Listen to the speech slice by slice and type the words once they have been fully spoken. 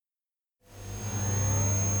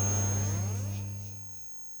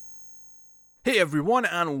Hey everyone,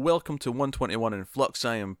 and welcome to 121 in Flux.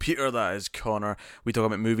 I am Peter, that is Connor. We talk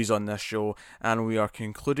about movies on this show, and we are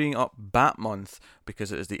concluding up Bat Month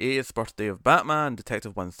because it is the 80th birthday of Batman.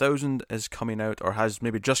 Detective 1000 is coming out, or has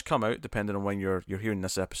maybe just come out, depending on when you're hearing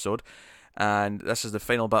this episode. And this is the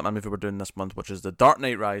final Batman movie we're doing this month, which is The Dark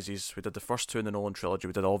Knight Rises. We did the first two in the Nolan trilogy.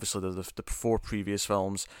 We did obviously the four previous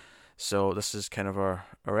films. So this is kind of our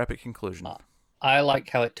epic conclusion. I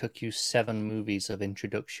like how it took you 7 movies of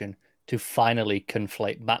introduction to finally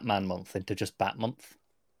conflate Batman month into just Bat month.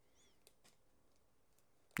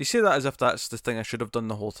 You say that as if that's the thing I should have done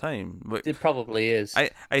the whole time. It probably is.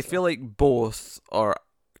 I feel like both are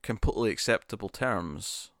completely acceptable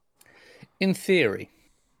terms. In theory.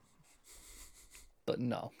 But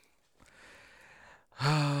no.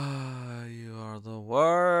 You are the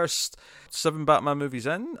worst. 7 Batman movies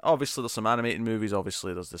in. Obviously, there's some animated movies.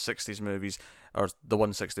 Obviously, there's the 60s movies, or the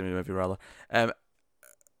 160 movie, rather.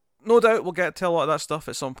 No doubt we'll get to a lot of that stuff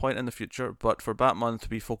at some point in the future, but for Batman to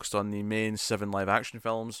be focused on the main 7 live action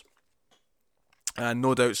films, and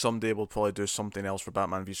no doubt someday we'll probably do something else for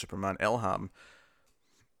Batman v Superman. It'll happen.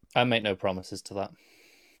 I make no promises to that.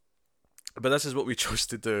 But this is what we chose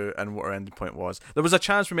to do, and what our ending point was. There was a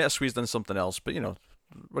chance we might have squeezed in something else, but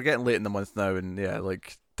we're getting late in the month now, and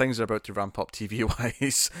things are about to ramp up TV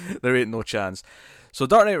wise. There ain't no chance. So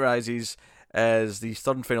Dark Knight Rises is the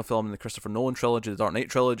third and final film in the Christopher Nolan trilogy, the Dark Knight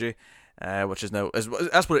trilogy, which is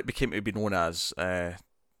that's what it became to be known as by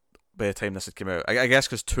the time this had come out. I guess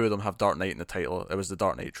because 2 of them have Dark Knight in the title, it was the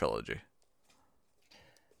Dark Knight trilogy.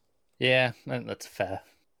 Yeah, that's fair.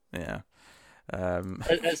 Yeah.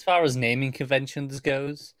 As far as naming conventions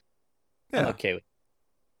goes, yeah. I'm okay with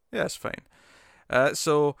it. Yeah, it's fine.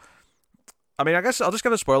 So, I mean, I guess I'll just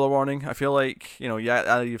give a spoiler warning. I feel like,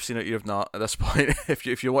 you've seen it, you've not at this point.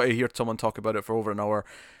 If you want to hear someone talk about it for over an hour,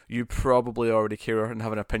 you probably already care and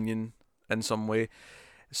have an opinion in some way.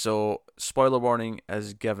 So, spoiler warning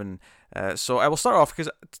is given. So I will start off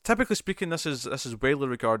because, typically speaking, this is widely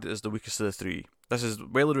regarded as the weakest of the 3. This is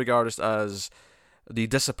widely regarded as the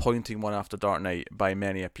disappointing one after Dark Knight by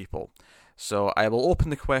many people. So I will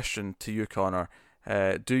open the question to you, Connor.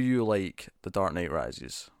 Do you like The Dark Knight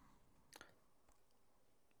Rises?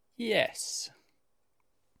 Yes.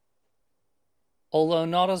 Although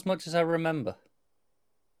not as much as I remember.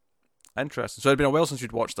 Interesting. So it'd been a while since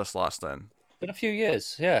you'd watched this last then. Been a few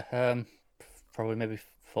years, yeah. Probably maybe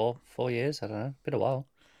 4 years, I don't know. Been a while.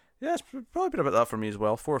 Yeah, it's probably been about that for me as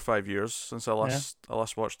well. 4 or 5 years since I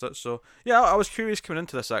last watched it. So yeah, I was curious coming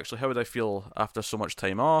into this actually. How would I feel after so much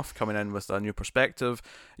time off, coming in with a new perspective?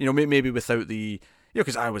 Maybe without the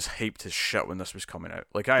because I was hyped as shit when this was coming out.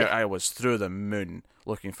 Like I was through the moon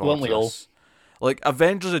looking forward to this. Like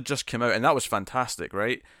Avengers had just come out and that was fantastic,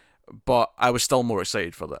 right? But I was still more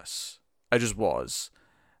excited for this. I just was.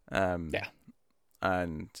 Yeah.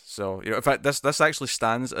 And so, in fact, this actually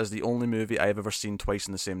stands as the only movie I've ever seen twice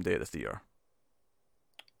in the same day at the theater.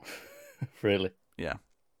 Really? Yeah.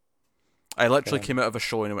 I literally came out of a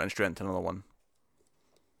show and went straight into another one.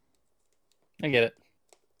 I get it.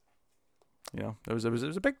 It was a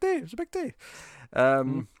big day. It was a big day.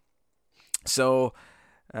 So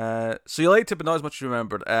you liked it, but not as much as you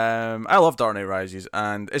remembered. I love Dark Knight Rises,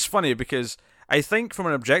 and it's funny because I think from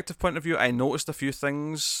an objective point of view, I noticed a few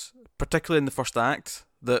things, particularly in the first act,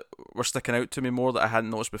 that were sticking out to me more that I hadn't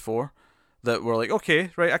noticed before. That were like,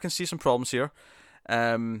 okay, right, I can see some problems here.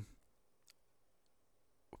 But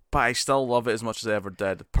I still love it as much as I ever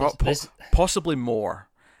did. Possibly more.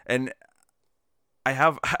 And I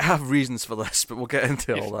have reasons for this, but we'll get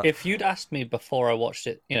into all that. If you'd asked me before I watched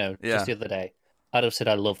it, just the other day, I'd have said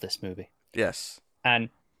I love this movie. Yes. And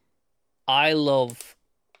I love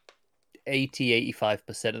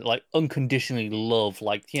 85%, like unconditionally love,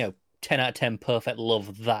 10 out of 10 perfect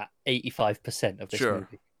love that 85% of this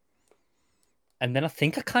movie. And then I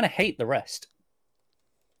think I kind of hate the rest.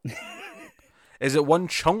 Is it one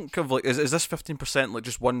chunk of is this 15% like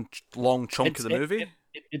just one long chunk of the movie?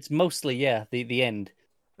 It's mostly the end.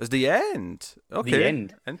 Is the end? Okay. The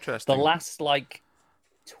end. Interesting. The last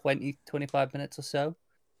 20-25 minutes or so.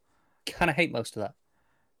 Kind of hate most of that.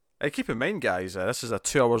 Keep in mind, guys, this is a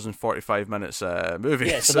 2 hours and 45 minutes movie.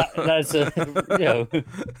 Yeah, so that's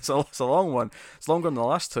it's a long one. It's longer than the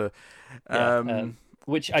last two.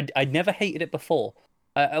 Which I'd never hated it before.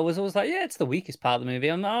 I was always like, yeah, it's the weakest part of the movie.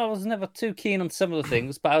 And I was never too keen on some of the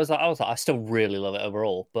things, but I was like, I still really love it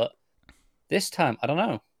overall. But this time, I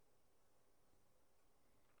don't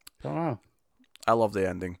know. I love the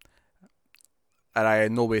ending. And I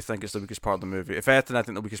in no way think it's the weakest part of the movie. If anything, I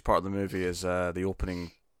think the weakest part of the movie is the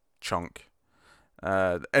opening chunk.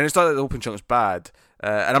 And it's not that the opening chunk's bad.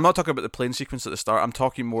 And I'm not talking about the plane sequence at the start. I'm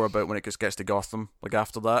talking more about when it gets to Gotham. Like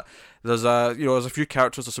after that, there's a few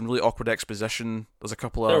characters. There's some really awkward exposition. There's a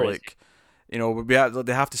couple of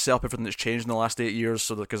they have to set up everything that's changed in the last 8 years,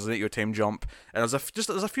 so because there's an 8 year time jump. And there's a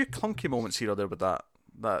few clunky moments here or there with that.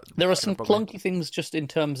 There are some clunky things just in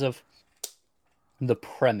terms of the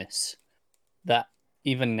premise that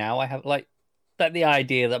even now I have that the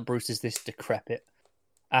idea that Bruce is this decrepit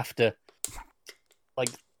after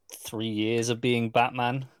 3 years of being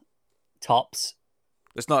Batman, tops.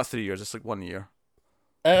 It's not 3 years. It's 1 year.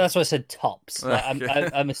 That's what I said. Tops.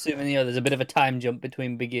 I'm assuming there's a bit of a time jump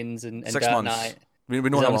between Begins and 6 Dark months. Knight. We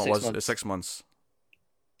know how long it was. It's 6 months.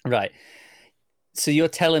 Right. So you're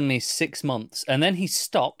telling me 6 months, and then he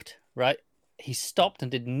stopped. Right. He stopped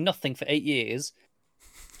and did nothing for 8 years,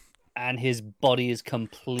 and his body is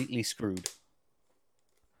completely screwed.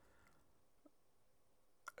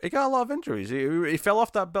 He got a lot of injuries. He fell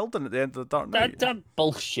off that building at the end of the Dark Knight. That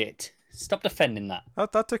bullshit. Stop defending that.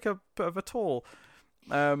 That took a bit of a toll.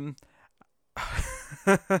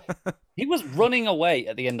 He was running away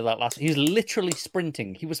at the end of that last. He was literally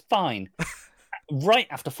sprinting. He was fine. Right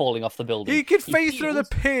after falling off the building. He could fight through the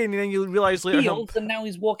pain, and then you realise later. And now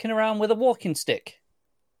he's walking around with a walking stick.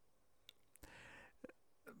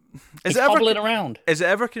 He's hobbling around. Is it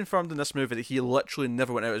ever confirmed in this movie that he literally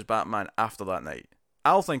never went out as Batman after that night?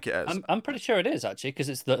 I'll think it is. I'm pretty sure it is, actually,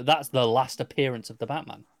 because that's the last appearance of the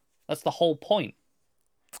Batman. That's the whole point.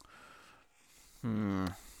 I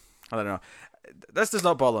don't know. This does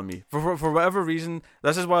not bother me. For whatever reason,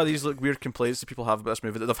 this is one of these weird complaints that people have about this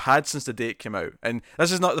movie that they've had since the day it came out. And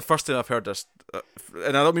this is not the first time I've heard this.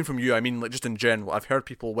 And I don't mean from you, I mean just in general. I've heard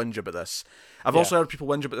people whinge about this. I've also heard people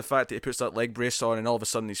whinge about the fact that he puts that leg brace on and all of a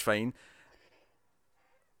sudden he's fine.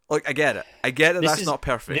 I get it. I get that that's not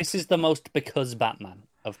perfect. This is the most because Batman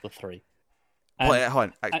of the three.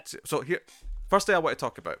 Hold on. So here, first thing I want to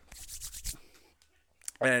talk about.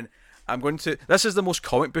 And this is the most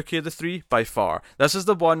comic booky of the three, by far. This is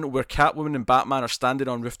the one where Catwoman and Batman are standing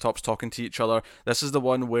on rooftops talking to each other. This is the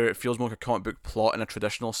one where it feels more like a comic book plot in a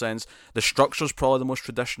traditional sense. The structure's probably the most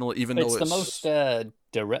traditional, even though it's the most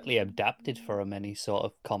directly adapted from any sort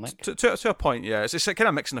of comic. To a point, yeah. It's kind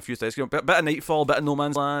of mixing a few things. Bit of Nightfall, bit of No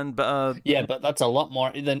Man's Land, bit of... Yeah, but that's a lot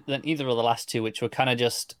more than either of the last two, which were kind of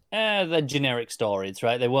just the generic stories,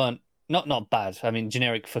 right? They weren't not bad. I mean,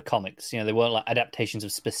 generic for comics. They weren't adaptations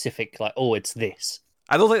of specific, it's this.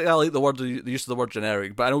 I don't think I like the use of the word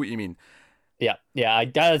generic, but I know what you mean. Yeah.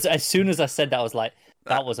 As soon as I said that, I was like,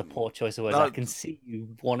 that was a poor choice of words. I can see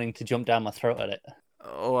you wanting to jump down my throat at it.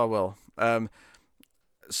 Oh, I will.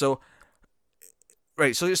 So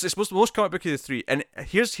it's the most comic book of the three, and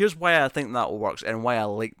here's why I think that works and why I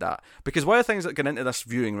like that. Because one of the things that got into this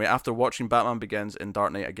viewing, right, after watching Batman Begins and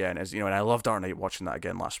Dark Knight again, is and I love Dark Knight watching that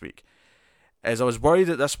again last week, is I was worried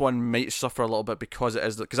that this one might suffer a little bit because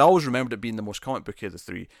I always remembered it being the most comic booky of the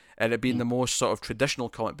three, and it being the most sort of traditional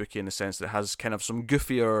comic booky in the sense that it has kind of some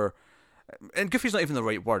goofier, and goofy's not even the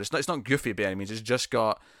right word. It's not goofy by any means. It's just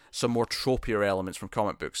got some more tropier elements from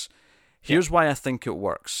comic books. Here's why I think it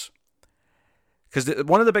works. Because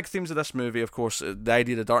one of the big themes of this movie, of course, the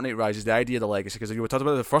idea of The Dark Knight Rises, the idea of the legacy, because you were talking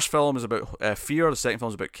about the first film is about fear, the second film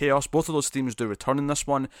is about chaos. Both of those themes do return in this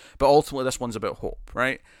one, but ultimately this one's about hope,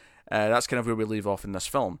 right? That's kind of where we leave off in this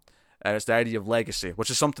film. It's the idea of legacy,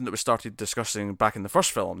 which is something that we started discussing back in the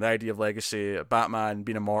first film. The idea of legacy, Batman,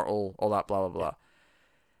 being immortal, all that, blah, blah, blah.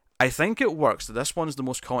 I think it works that this one's the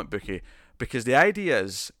most comic booky, because the idea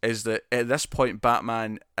is that at this point,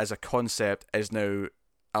 Batman as a concept is now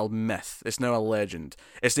a myth. It's now a legend.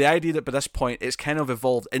 It's the idea that by this point, it's kind of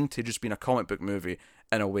evolved into just being a comic book movie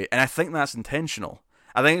in a way. And I think that's intentional.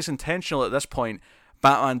 I think it's intentional at this point.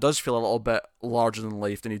 Batman does feel a little bit larger than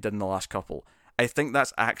life than he did in the last couple. I think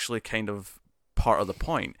that's actually kind of part of the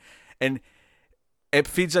point. And it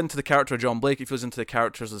feeds into the character of John Blake. It feeds into the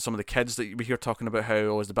characters of some of the kids that we hear talking about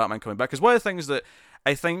how, is the Batman coming back? Because one of the things that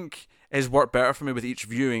I think has worked better for me with each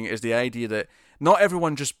viewing is the idea that not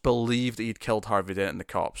everyone just believed that he'd killed Harvey Dent and the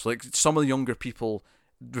cops. Some of the younger people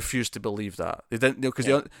refused to believe that. They didn't,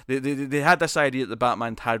 because they had this idea that the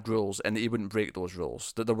Batman had rules and that he wouldn't break those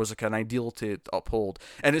rules. That there was an ideal to uphold,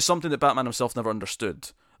 and it's something that Batman himself never understood.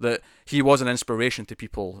 That he was an inspiration to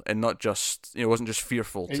people and not just wasn't just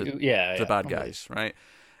fearful to the bad guys, right?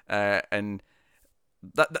 And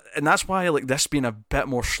that's why this being a bit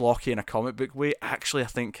more schlocky in a comic book way actually I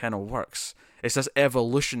think kind of works. It's this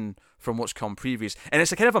evolution from what's come previous, and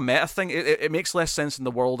it's a kind of a meta thing. It makes less sense in the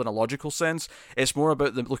world in a logical sense. It's more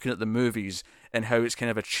about looking at the movies and how it's kind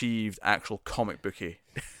of achieved actual comic booky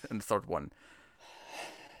in the third one.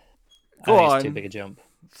 It's too big a jump.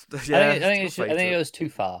 Yeah, I think it goes too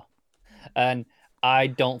far, and I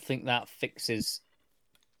don't think that fixes.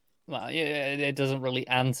 Well, yeah, it doesn't really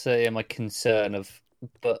answer my concern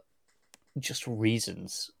but just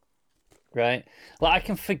reasons, right? Like I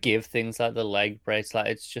can forgive things like the leg brace. Like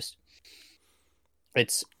it's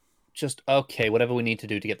just okay. Whatever we need to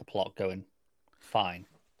do to get the plot going, fine.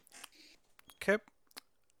 Okay.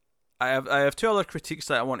 I have two other critiques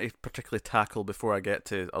that I want to particularly tackle before I get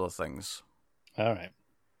to other things. All right.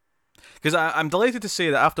 Because I'm delighted to say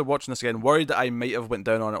that after watching this again, worried that I might have went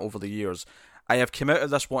down on it over the years, I have come out of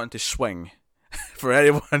this wanting to swing. For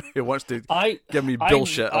anyone who wants to give me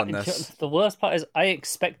bullshit on this. The worst part is I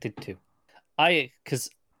expected to. Because,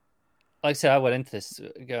 like I said, I went into this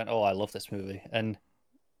going, "Oh, I love this movie," and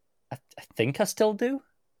I think I still do.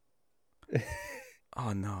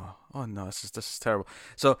 Oh no! This is terrible.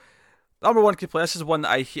 So, number one complaint. This is one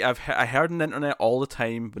that I heard on the internet all the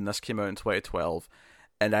time when this came out in 2012,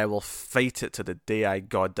 and I will fight it to the day I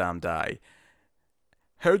goddamn die.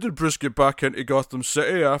 How did Bruce get back into Gotham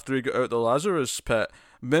City after he got out the Lazarus pit?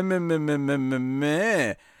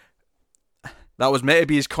 Meh. That was meant to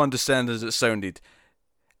be as condescending as it sounded.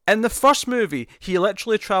 In the first movie, he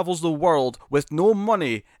literally travels the world with no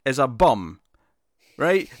money as a bum.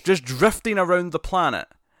 Right? Just drifting around the planet.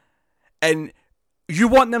 And you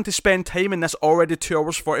want them to spend time in this already 2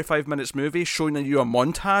 hours 45 minutes movie showing you a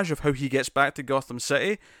montage of how he gets back to Gotham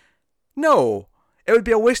City? No. It would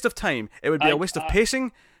be a waste of time. It would be a waste of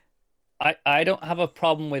pacing. I don't have a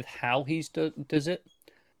problem with how he does it.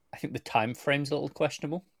 I think the time frame's a little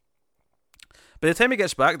questionable. By the time he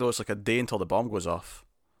gets back, though, it's like a day until the bomb goes off.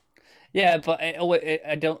 Yeah, but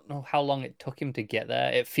I don't know how long it took him to get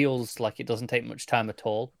there. It feels like it doesn't take much time at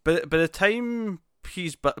all. But by the time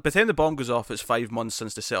the bomb goes off, it's 5 months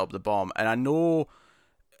since they set up the bomb, and I know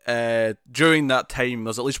during that time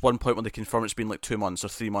there's at least one point when they confirm it's been like 2 months or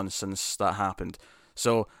 3 months since that happened.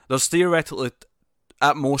 So there's theoretically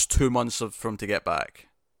at most 2 months for him to get back.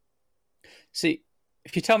 See,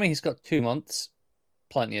 if you tell me he's got 2 months,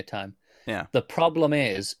 plenty of time. Yeah. The problem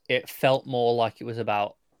is, it felt more like it was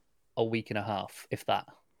about a week and a half, if that.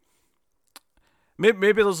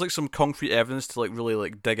 Maybe there's like some concrete evidence to like really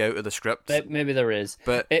like dig out of the script. Maybe there is,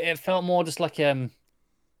 but it felt more just like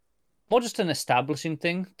more just an establishing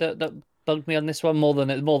thing that bugged me on this one more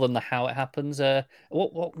than the how it happens.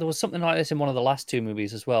 What there was something like this in one of the last two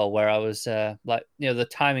movies as well, where I was like, the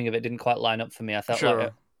timing of it didn't quite line up for me. I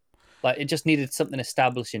felt like it just needed something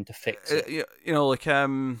establishing to fix it.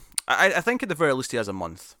 I think at the very least he has a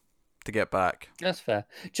month to get back. That's fair.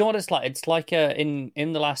 Do you know what it's like? It's like in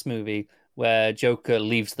the last movie where Joker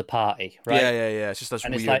leaves the party, right? Yeah. It's just this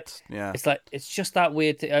weird. It's just that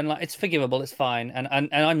weird, and like it's forgivable. It's fine, and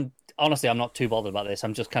I'm honestly I'm not too bothered about this.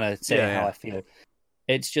 I'm just kind of saying how I feel.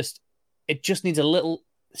 It just needs a little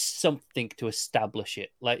something to establish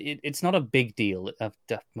it. Like it's not a big deal.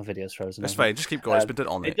 My video's frozen. It's fine. Just keep going. It's been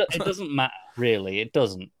on it. It doesn't matter really. It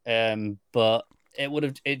doesn't. But it would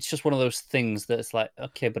have. It's just one of those things that's like,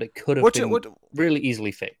 okay, but it could have been really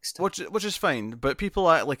easily fixed. Which is fine, but people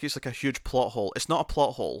act like it's like a huge plot hole. It's not a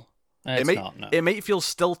plot hole. It might feel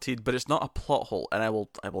stilted, but it's not a plot hole, and I will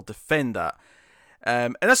defend that.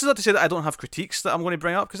 And this is not to say that I don't have critiques that I'm going to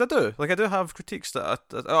bring up, because I do. Like I do have critiques that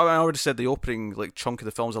I already said the opening like chunk of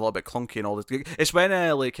the film's a little bit clunky and all this. It's when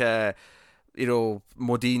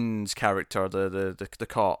Modine's character, the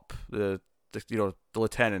cop, the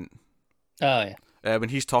lieutenant. Oh yeah. When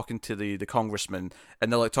he's talking to the congressman,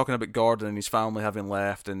 and they're like talking about Gordon and his family having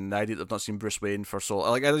left, and the idea that they've not seen Bruce Wayne for so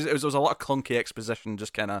like it was a lot of clunky exposition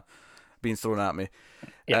just kind of being thrown at me.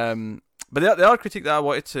 Yeah. But the other critique that I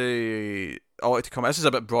wanted to comment, this is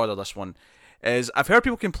a bit broader. This one is I've heard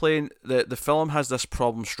people complain that the film has this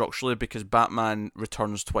problem structurally because Batman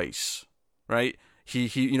returns twice, right?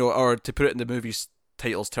 He or to put it in the movie's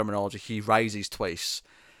title's terminology, he rises twice,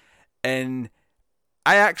 and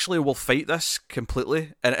I actually will fight this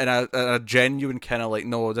completely in a genuine kind of like,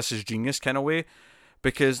 no, this is genius kind of way.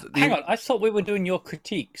 Because hang on, I thought we were doing your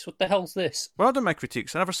critiques. What the hell's this? We're not doing my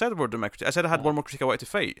critiques. I never said we were doing my critiques. I said I had one more critique I wanted to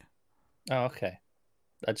fight. Oh, okay.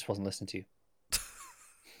 I just wasn't listening to you.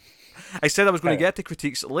 I said I was going to get to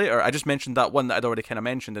critiques later. I just mentioned that one that I'd already kind of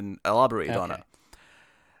mentioned and elaborated on it.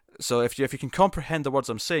 So if you can comprehend the words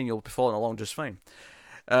I'm saying, you'll be following along just fine.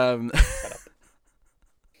 The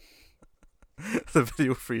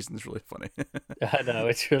video freezing is really funny. I know,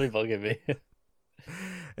 it's really bugging me.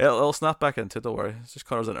 It'll snap back into it, don't worry. It's just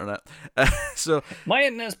Connor's internet. So my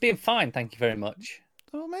internet's been fine, thank you very much.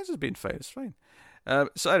 Oh, mine's has been fine, it's fine. Yeah,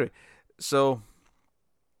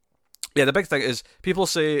 the big thing is people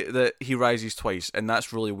say that he rises twice, and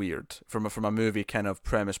that's really weird from a movie kind of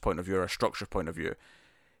premise point of view or a structure point of view.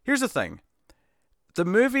 here's the thing. The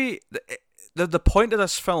movie, the point of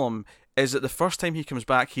this film is that the first time he comes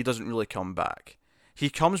back, he doesn't really come back. He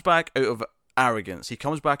comes back out of arrogance. He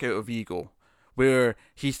comes back out of ego, where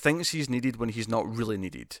he thinks he's needed when he's not really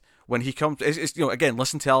needed. When he comes, again,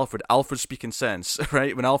 listen to Alfred. Alfred's speaking sense,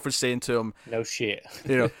 right? When Alfred's saying to him, "No shit,"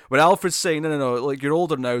 when Alfred's saying, "No, like you're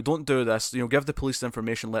older now, don't do this. Give the police the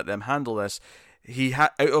information, let them handle this." He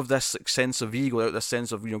out of this sense of ego, out of this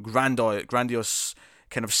sense of grandiose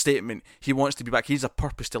kind of statement. He wants to be back. He's a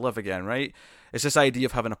purpose to live again, right? It's this idea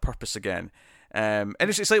of having a purpose again. And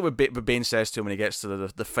it's like what Bane says to him when he gets to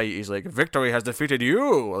the fight. He's like, "Victory has defeated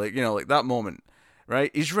you," like that moment,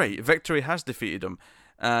 right? He's right. Victory has defeated him.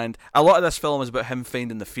 And a lot of this film is about him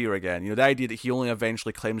finding the fear again. The idea that he only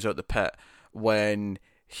eventually climbs out the pit when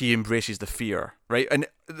he embraces the fear, right? And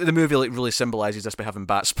the movie really symbolizes this by having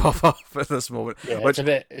bats pop up at this moment. Yeah,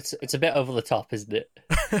 it's a bit over the top, isn't it?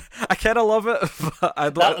 I kind of love it.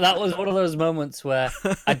 But that was one of those moments where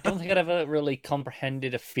I don't think I'd ever really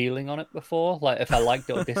comprehended a feeling on it before, like if I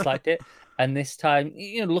liked it or disliked it. And this time,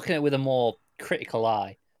 looking at it with a more critical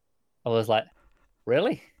eye, I was like,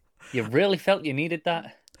 really? You really felt you needed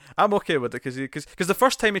that? I'm okay with it because the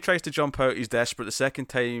first time he tries to jump out, he's desperate. The second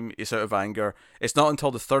time, he's out of anger. It's not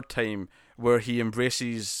until the third time where he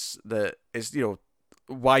embraces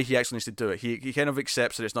why he actually needs to do it. He kind of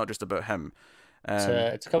accepts that it's not just about him.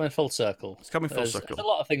 It's coming full circle. It's coming full circle. There's a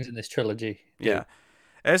lot of things in this trilogy. Yeah.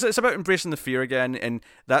 It's about embracing the fear again, and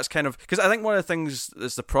that's kind of... Because I think one of the things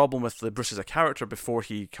is the problem with Bruce as a character before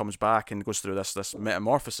he comes back and goes through this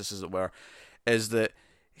metamorphosis, as it were, is that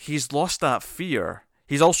he's lost that fear.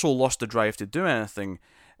 He's also lost the drive to do anything,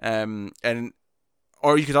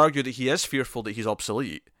 or you could argue that he is fearful that he's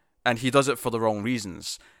obsolete, and he does it for the wrong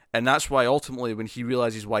reasons. And that's why ultimately, when he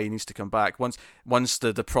realizes why he needs to come back, once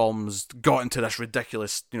the problems got into this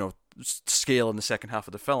ridiculous, scale in the second half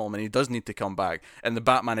of the film, and he does need to come back, and the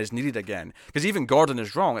Batman is needed again, because even Gordon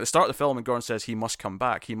is wrong at the start of the film, and Gordon says he must come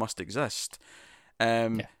back, he must exist.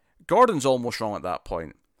 Gordon's almost wrong at that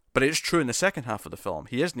point, but it's true in the second half of the film.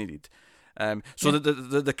 He is needed.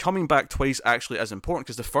 The coming back twice actually is important,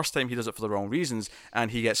 because the first time he does it for the wrong reasons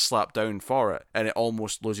and he gets slapped down for it, and it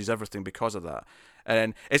almost loses everything because of that.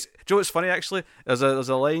 And it's funny actually. There's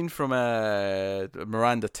a line from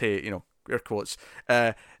Miranda Tate, air quotes,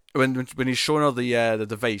 when he's showing her the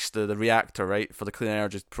device, the reactor, right, for the clean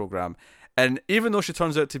energy program. And even though she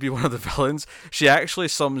turns out to be one of the villains, she actually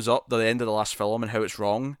sums up the end of the last film and how it's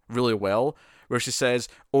wrong really well. Where she says,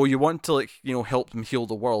 "Oh, you want to help them heal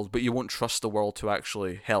the world, but you won't trust the world to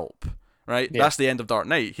actually help." Right? Yeah. That's the end of Dark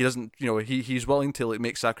Knight. He doesn't, he's willing to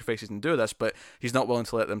make sacrifices and do this, but he's not willing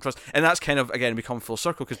to let them trust. And that's kind of again become full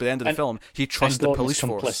circle, because by the end of the film, he trusts the police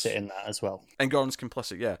force. Gordon's complicit in that as well. And Gordon's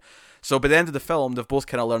complicit, yeah. So by the end of the film, they've both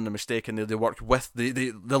kind of learned their mistake, and they worked with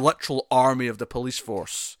the literal army of the police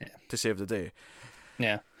force to save the day.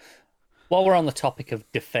 Yeah. While we're on the topic of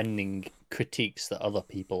defending critiques that other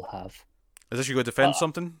people have. Is this you go defend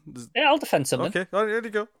something? Yeah, I'll defend something. Okay, oh, there you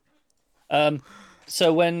go.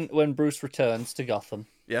 So when Bruce returns to Gotham,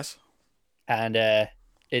 yes, and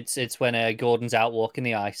it's when Gordon's out walking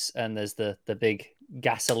the ice, and there's the big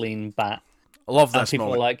gasoline bat. I love this people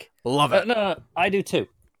moment. Are like, love it. No, I do too.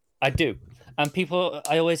 I do. And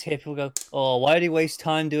I always hear people go, "Oh, why did he waste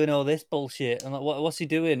time doing all this bullshit?" I'm like, "What's he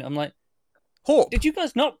doing?" I'm like, "Hope." Did you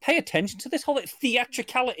guys not pay attention to this whole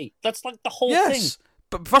theatricality? That's like the whole thing.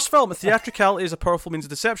 But first film, theatricality is a powerful means of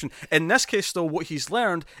deception. In this case, though, what he's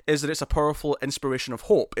learned is that it's a powerful inspiration of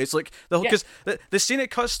hope. It's like because the scene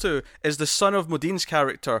it cuts to is the son of Modine's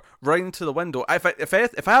character running to the window. If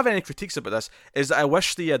I have any critiques about this, is that I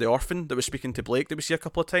wish the orphan that was speaking to Blake that we see a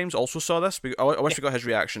couple of times also saw this. I wish we got his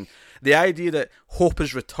reaction. The idea that hope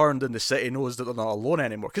has returned and the city knows that they're not alone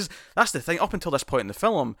anymore. Because that's the thing. Up until this point in the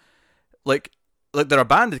film, like they're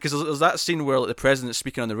abandoned, because there's that scene where the president's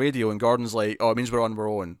speaking on the radio and Gordon's like, "Oh, it means we're on our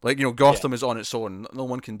own. Gotham is on its own. No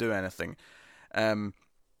one can do anything." And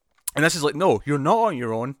this is like, "No, you're not on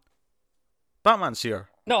your own. Batman's here."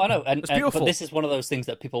 No, I know, it's beautiful. But this is one of those things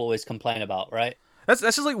that people always complain about, right?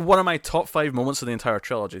 This is like one of my top 5 moments of the entire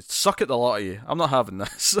trilogy. Suck it, the lot of you. I'm not having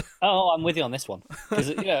this. Oh, I'm with you on this one, because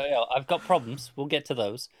I've got problems. We'll get to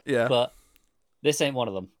those. Yeah, but this ain't one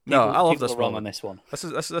of them. I love this. Wrong on this one.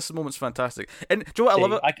 This moment's fantastic. And do you know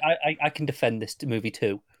what I love? I can defend this movie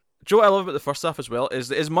too. Do you know what I love about the first half as well? Is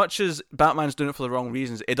that as much as Batman's doing it for the wrong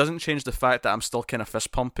reasons, it doesn't change the fact that I'm still kind of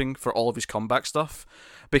fist pumping for all of his comeback stuff.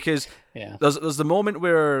 Because there's the moment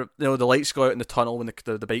where the lights go out in the tunnel when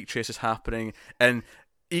the bike chase is happening, and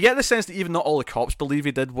you get the sense that even not all the cops believe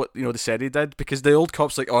he did what they said he did, because the old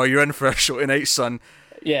cop's like, "Oh, you're in for a show tonight, son."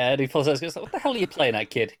 Yeah, and he pulls out and goes, "What the hell are you playing at,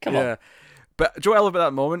 kid? Come on." But do you know what I love about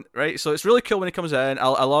that moment, right? So it's really cool when he comes in.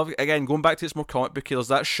 I love, again, going back to it's more comic booky, there's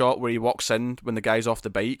that shot where he walks in when the guy's off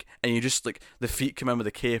the bike, and you just, like, the feet come in with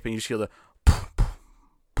the cape, and you just hear the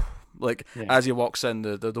like, as he walks in,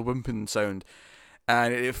 the whimpering sound.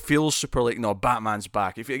 And it feels super like, no, Batman's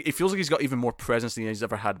back. It feels like he's got even more presence than he's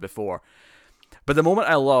ever had before. But the moment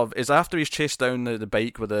I love is after he's chased down the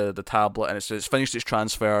bike with the tablet, and it's finished its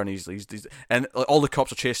transfer, and he's and all the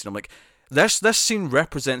cops are chasing him. Like, this scene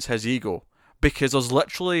represents his ego, because there's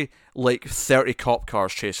literally like 30 cop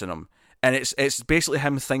cars chasing him, and it's basically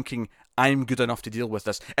him thinking, I'm good enough to deal with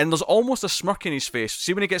this. And there's almost a smirk in his face.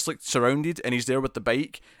 See when he gets like surrounded and he's there with the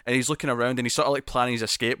bike and he's looking around and he's sort of like planning his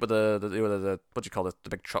escape with the what do you call it,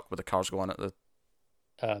 the big truck with the cars going on it.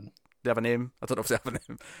 They have a name? I don't know if they have a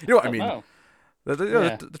name. You know what I mean? Know.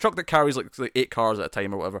 The truck that carries like 8 cars at a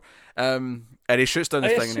time or whatever. And he shoots down the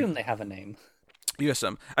thing. I assume they have a name. You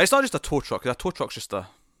assume. It's not just a tow truck. A tow truck's just a...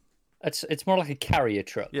 It's more like a carrier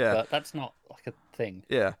truck. Yeah. But that's not like a thing.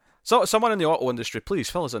 Yeah. So someone in the auto industry, please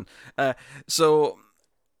fill us in. So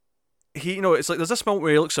he, it's like there's this moment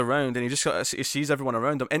where he looks around and he sees everyone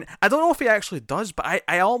around him, and I don't know if he actually does, but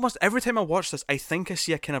I almost every time I watch this, I think I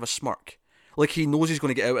see a kind of a smirk, like he knows he's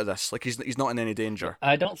going to get out of this, like he's not in any danger.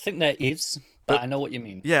 I don't think there is, but I know what you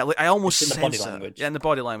mean. Yeah, like I almost sense in the body language. Yeah, in the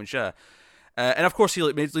body language, yeah. And of course he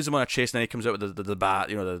leads him on a chase, and then he comes out with the bat,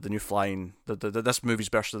 the new flying, this movie's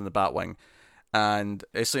better than the Batwing. And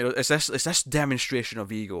it's it's this demonstration of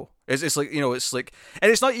ego. It's like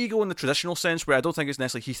and it's not ego in the traditional sense where I don't think it's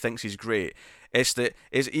necessarily he thinks he's great. It's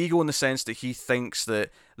ego in the sense that he thinks that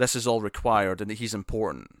this is all required and that he's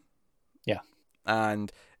important. Yeah.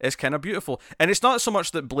 And it's kind of beautiful. And it's not so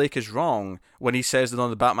much that Blake is wrong when he says that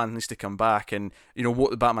the Batman needs to come back and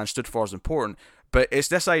what the Batman stood for is important. But it's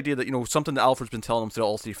this idea that something that Alfred's been telling him throughout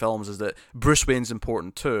all 3 films is that Bruce Wayne's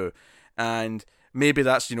important too, and maybe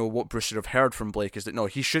that's what Bruce should have heard from Blake is that no,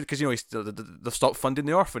 he should, because they've stopped funding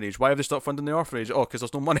the orphanage. Why have they stopped funding the orphanage? Oh, because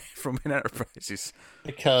there's no money from Wayne Enterprises.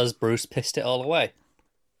 Because Bruce pissed it all away.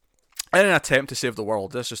 In an attempt to save the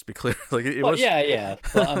world. Let's just be clear. Yeah,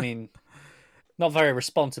 but I mean, not very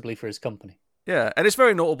responsibly for his company. Yeah, and it's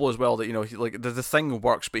very notable as well that the thing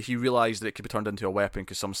works, but he realised that it could be turned into a weapon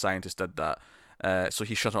because some scientist did that. So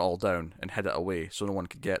he shut it all down and hid it away so no one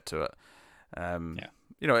could get to it. Yeah.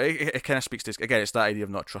 It kind of speaks to, again, it's that idea of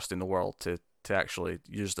not trusting the world to actually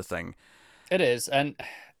use the thing. It is, and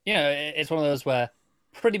it's one of those where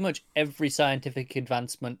pretty much every scientific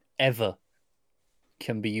advancement ever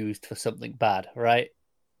can be used for something bad, right?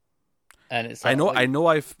 And it's I know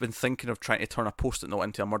I've been thinking of trying to turn a post-it note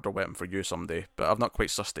into a murder weapon for you someday, but I've not quite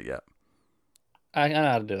sussed it yet. I know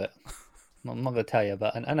how to do it. I'm not going to tell you,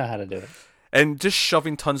 but I know how to do it. And just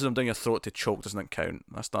shoving tons of them down your throat to choke doesn't count.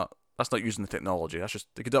 That's not using the technology. That's just,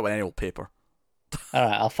 you could do it with any old paper. All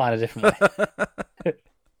right, I'll find a different way.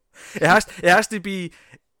 It has to be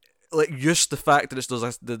like just the fact that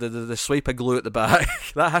there's the swipe of glue at the back.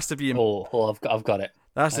 That has to be. I've got it.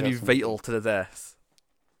 That has to be vital to the death.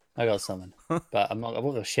 I got something, but I'm not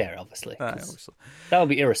going to share, obviously. Obviously. That would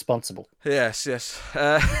be irresponsible. Yes.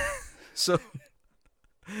 So,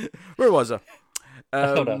 where was I?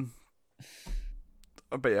 Hold on.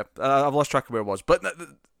 But yeah, I've lost track of where it was. But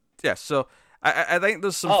yeah, so I think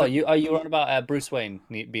there's some. Oh, you on about Bruce Wayne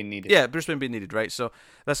being needed? Yeah, Bruce Wayne being needed, right? So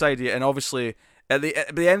this idea, and obviously at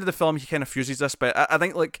the end of the film, he kind of fuses this. But I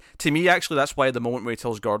think, like, to me, actually, that's why the moment where he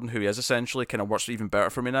tells Gordon who he is essentially kind of works even better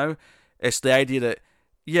for me now. It's the idea that,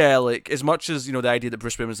 yeah, like, as much as the idea that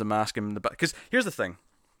Bruce Wayne was the mask and the back. Because here's the thing,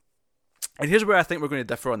 and here's where I think we're going to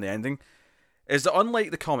differ on the ending, is that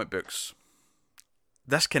unlike the comic books,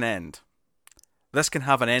 this can end. This can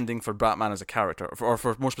have an ending for Batman as a character, or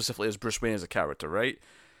for more specifically as Bruce Wayne as a character, right?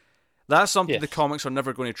 That's something the comics are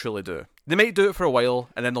never going to truly do. They might do it for a while,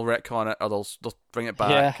 and then they'll retcon it, or they'll bring it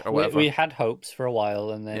back, or whatever. We had hopes for a while,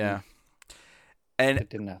 and then and it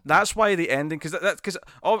didn't happen. That's why the ending, because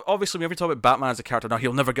obviously whenever you talk about Batman as a character, now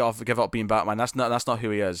he'll never give up being Batman. That's not who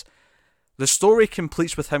he is. The story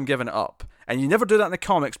completes with him giving it up, and you never do that in the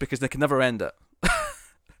comics because they can never end it.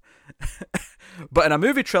 But in a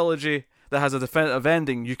movie trilogy that has a definitive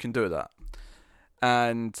ending, you can do that.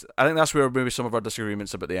 And I think that's where maybe some of our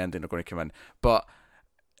disagreements about the ending are going to come in. But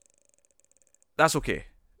that's okay.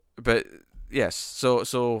 But yes,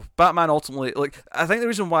 so Batman ultimately, like, I think the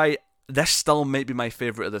reason why this still might be my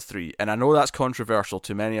favourite of the 3, and I know that's controversial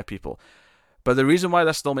to many people, but the reason why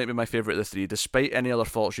this still might be my favourite of the 3, despite any other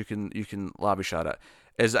faults you can lavish at it,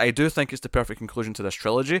 is I do think it's the perfect conclusion to this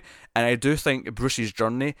trilogy, and I do think Bruce's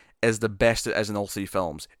journey is the best it is in all 3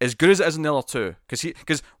 films. As good as it is in the other 2.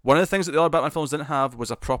 Because one of the things that the other Batman films didn't have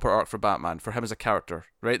was a proper arc for Batman, for him as a character,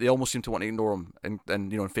 right? They almost seem to want to ignore him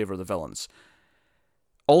in favour of the villains.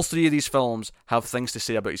 All three of these films have things to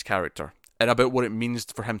say about his character and about what it means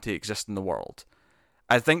for him to exist in the world.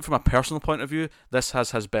 I think from a personal point of view, this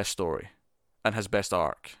has his best story and his best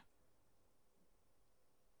arc.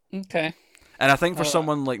 Okay. And I think for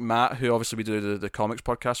someone like Matt, who obviously we do the comics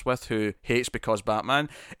podcast with, who hates Because Batman,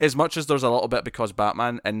 as much as there's a little bit Because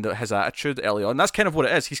Batman in his attitude early on, that's kind of what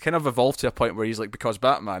it is. He's kind of evolved to a point where he's like, because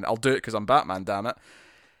Batman, I'll do it because I'm Batman, damn it.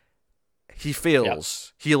 He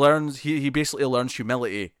fails. Yep. He learns. He basically learns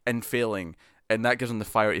humility in failing, and that gives him the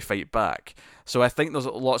fire to fight back. So I think there's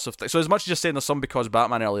lots of things. So as much as you're saying there's some Because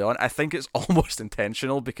Batman early on, I think it's almost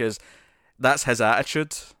intentional because that's his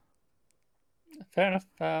attitude. Fair enough.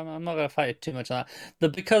 I'm not going to fight too much on that. The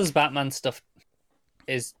Because Batman stuff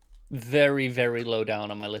is very, very low down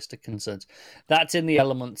on my list of concerns. That's in the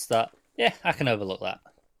elements that, yeah, I can overlook that.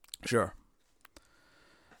 Sure.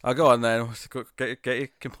 I'll go on then. Get your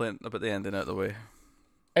complaint about the ending out of the way.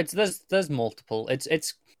 There's multiple.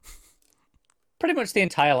 It's pretty much the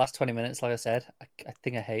entire last 20 minutes, like I said. I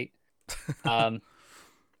think I hate.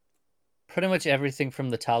 Pretty much everything from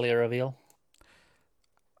the Talia reveal.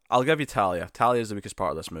 I'll give you Talia. Talia is the weakest part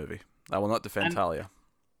of this movie. I will not defend Talia.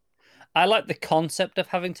 I like the concept of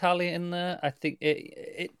having Talia in there. I think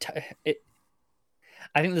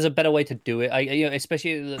I think there's a better way to do it.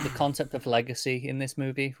 Especially the concept of legacy in this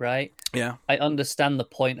movie, right? Yeah. I understand the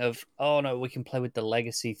point of, oh no, we can play with the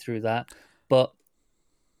legacy through that, but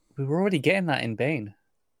we were already getting that in Bane.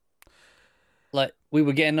 Like we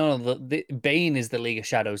were getting the Bane is the League of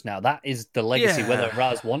Shadows now. That is the legacy, whether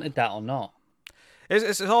Raz wanted that or not.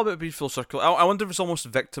 It's all about being full circle. I wonder if it's almost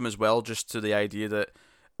victim as well, just to the idea that,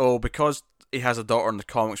 because he has a daughter in the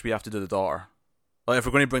comics, we have to do the daughter. Like, if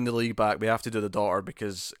we're going to bring the League back, we have to do the daughter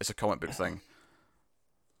because it's a comic book thing.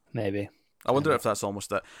 Maybe. I wonder if that's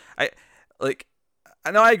almost it. I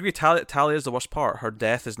know I agree, Talia is the worst part. Her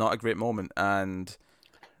death is not a great moment, and...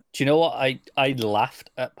 Do you know what? I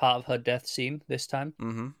laughed at part of her death scene this time.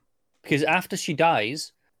 Mm-hmm. Because after she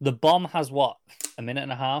dies... The bomb has, a minute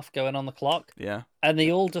and a half going on the clock? Yeah. And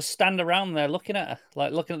they all just stand around there looking at her,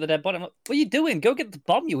 like looking at the dead body. I'm like, what are you doing? Go get the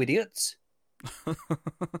bomb, you idiots.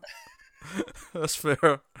 That's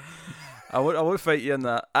fair. I would fight you in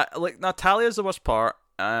that. Natalia's the worst part.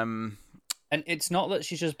 And it's not that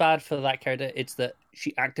she's just bad for that character, it's that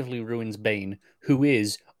she actively ruins Bane, who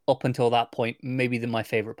is, up until that point, maybe my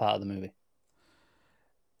favourite part of the movie.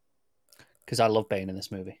 Because I love Bane in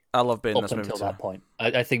this movie. I love Bane in this movie up until that point.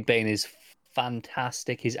 I think Bane is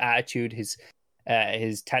fantastic. His attitude, his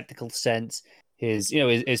tactical sense, his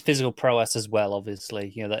physical prowess as well.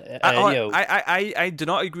 Obviously, I do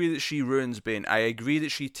not agree that she ruins Bane. I agree that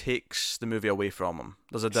she takes the movie away from him.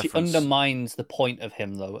 There's a difference. She undermines the point of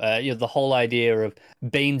him, though. The whole idea of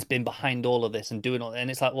Bane's been behind all of this and doing all,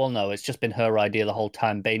 and it's like, well, no, it's just been her idea the whole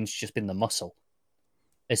time. Bane's just been the muscle,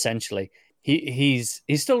 essentially. He's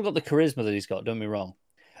still got the charisma that he's got. Don't be wrong,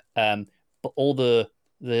 but all the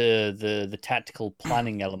tactical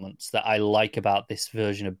planning elements that I like about this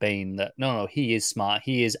version of Bane. That no, he is smart.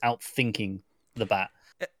 He is outthinking the Bat.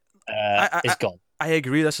 Is gone. I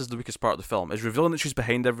agree. This is the weakest part of the film. Is revealing that she's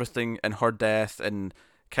behind everything and her death, and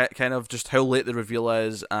kind of just how late the reveal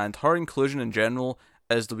is, and her inclusion in general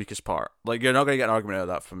is the weakest part. Like, you're not going to get an argument out of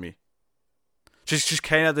that from me. She's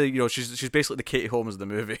kind of the, she's basically the Katie Holmes of the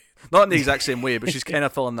movie. Not in the exact same way, but she's kind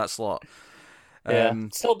of filling that slot.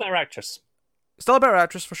 Still a better actress. Still a better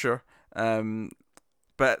actress for sure.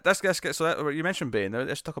 But let's get you mentioned Bane.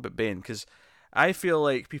 Let's talk about Bane, because I feel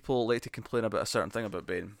like people like to complain about a certain thing about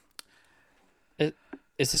Bane.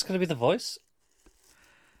 Is this going to be the voice?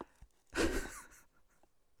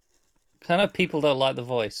 I know people don't like the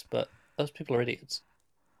voice, but those people are idiots.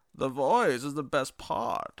 The voice is the best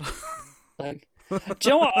part. Like, do you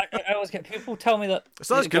know what? I always get people tell me that. It's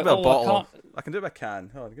not as good with a bottle. I can do it with a can.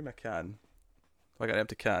 Hold on, give me a can. I got an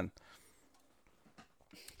empty can.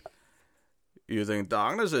 You think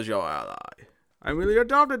darkness is your ally? I'm really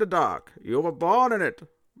adopted the dark. You were born in it,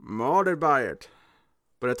 molded by it.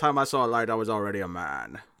 By the time I saw light, I was already a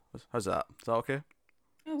man. How's that? Is that okay?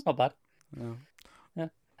 It's not bad.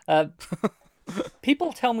 Yeah.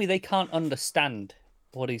 People tell me they can't understand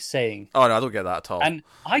what he's saying. Oh no, I don't get that at all. And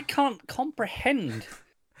I can't comprehend.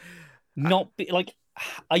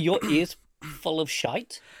 Are your ears full of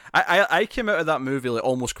shite? I came out of that movie like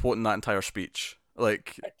almost quoting that entire speech.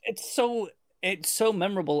 Like, it's so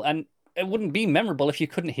memorable, and it wouldn't be memorable if you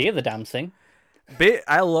couldn't hear the damn thing.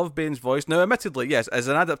 I love Bane's voice. Now, admittedly, yes, as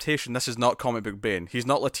an adaptation, this is not comic book Bane. He's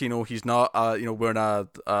not Latino. He's not wearing a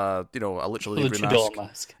literally luchador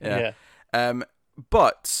mask. Yeah.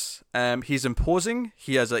 But he's imposing.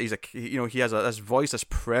 He has this voice, this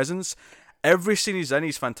presence, Every scene he's in,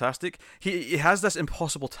 he's fantastic. He has this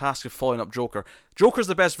impossible task of following up Joker. Joker's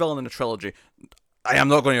the best villain in the trilogy. I am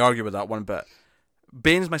not going to argue with that one bit.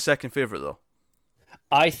 Bane's my second favourite, though.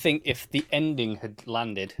 I think if the ending had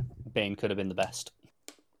landed, Bane could have been the best.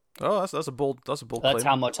 Oh, that's a bold That's claim.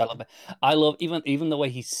 how much I love it. I love even the way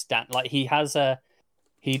he he has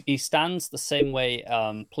he stands the same way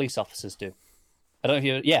police officers do. I don't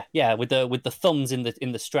know if you with the thumbs in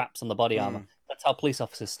the straps on the body armor. That's how police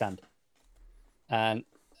officers stand. And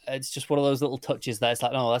it's just one of those little touches that it's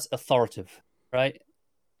like, no, that's authoritative, right?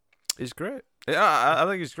 He's great. Yeah, I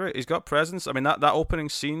think he's great. He's got presence. I mean, that opening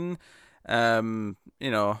scene, you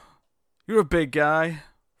know, you're a big guy,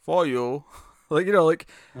 for you.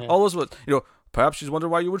 All those words, perhaps you wonder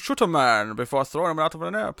why you would shoot a man before throwing him out of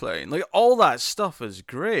an airplane. Like, all that stuff is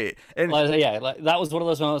great. And that was one of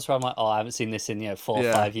those moments where I'm like, oh, I haven't seen this in 4 or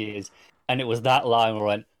 5 years. And it was that line where I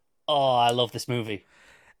went, oh, I love this movie.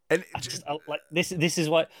 And this is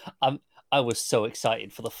why I was so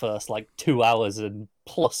excited for the first 2 hours and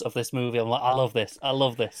plus of this movie. I'm like, I love this. I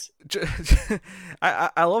love this.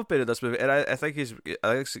 I love Bane in this movie, and I think his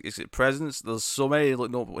presence. There's so many.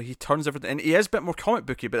 He turns everything, and he is a bit more comic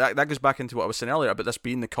booky. But that goes back into what I was saying earlier about this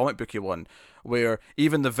being the comic booky one, where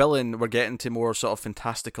even the villain we're getting to more sort of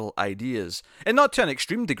fantastical ideas, and not to an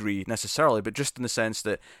extreme degree necessarily, but just in the sense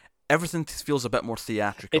that everything feels a bit more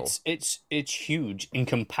theatrical. It's huge in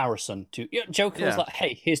comparison to Joker was like,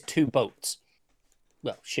 hey, here's 2 boats.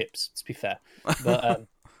 Well, ships, to be fair. But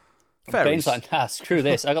Bane's like, nah, screw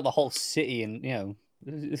this. I got the whole city, and I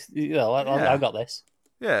got this.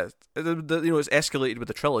 Yeah, it's escalated with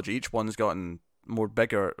the trilogy. Each one's gotten more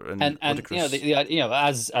bigger and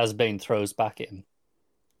as Bane throws back at him,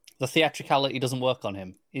 the theatricality doesn't work on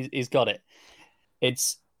him. He's got it.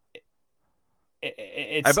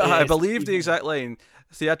 I believe the exact line: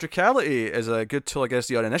 theatricality is a good tool against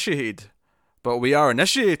the uninitiated, but we are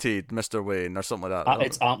initiated, Mr. Wayne, or something like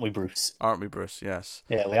that. Aren't we, Bruce? Aren't we, Bruce? Yes.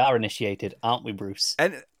 Yeah, we are initiated, aren't we, Bruce?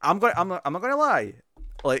 And I'm not going to lie,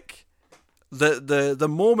 like the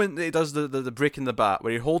moment that he does the breaking the bat,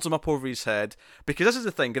 where he holds him up over his head, because this is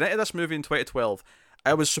the thing. Going into this movie in 2012,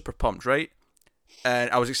 I was super pumped, right? And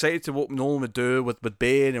I was excited to what Nolan would do with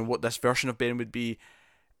Bane and what this version of Bane would be.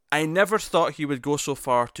 I never thought he would go so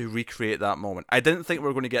far to recreate that moment. I didn't think we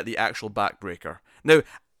were going to get the actual backbreaker. Now,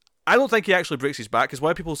 I don't think he actually breaks his back, because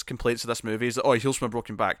one of people's complaints of this movie is that, he heals from a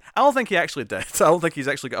broken back. I don't think he actually did. I don't think he's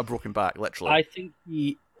actually got a broken back, literally. I think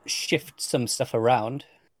he shifts some stuff around.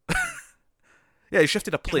 Yeah, he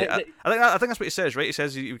shifted a plate. I think that's what he says, right? He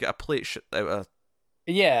says you get a plate out of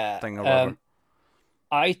a thing or whatever.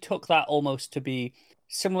 I took that almost to be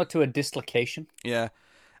similar to a dislocation. Yeah.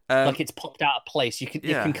 Like it's popped out of place. You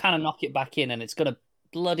can kind of knock it back in, and it's gonna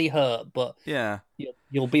bloody hurt, but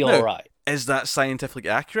you'll be all right. Is that scientifically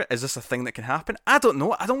accurate? Is this a thing that can happen? I don't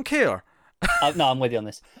know. I don't care. No, I'm with you on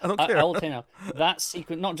this. I don't care. I will tell you now, that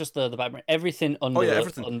sequence, not just the background, everything under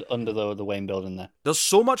under the Wayne building there. There's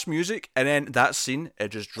so much music, and then that scene, it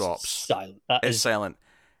just drops. Silent. It's silent.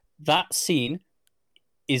 That scene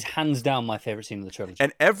is hands down my favorite scene of the trilogy.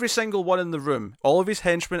 And every single one in the room, all of his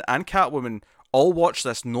henchmen and Catwoman, all watch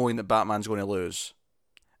this knowing that Batman's going to lose.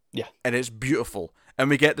 Yeah. And it's beautiful. And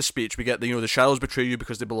we get the speech, we get the shadows betray you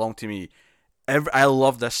because they belong to me. I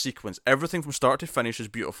love this sequence. Everything from start to finish is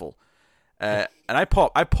beautiful. And I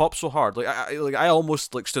pop so hard. I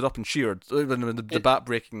almost stood up and cheered when the bat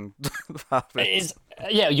breaking happened.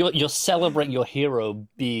 You're celebrating your hero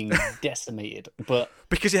being decimated, but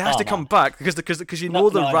because he has to come back because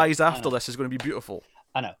the rise after this is going to be beautiful.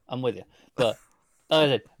 I know, I'm with you, but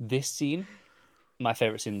this scene, my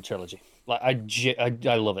favorite scene in the trilogy.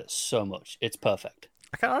 I love it so much. It's perfect.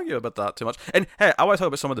 I can't argue about that too much. And hey, I want to talk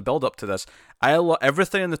about some of the build up to this. I love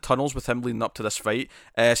everything in the tunnels with him leading up to this fight.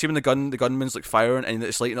 See when the gunman's firing and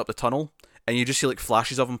it's lighting up the tunnel, and you just see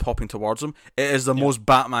flashes of him popping towards him. It is the most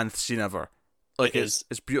Batman scene ever. It's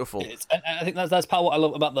beautiful. And I think that's part of what I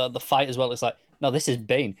love about the fight as well. It's no, this is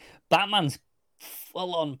Bane. Batman's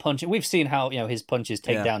full on punching. We've seen how his punches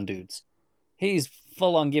take down dudes. He's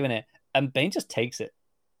full on giving it, and Bane just takes it.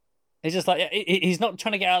 He's just he's not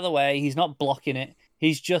trying to get out of the way. He's not blocking it.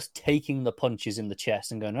 He's just taking the punches in the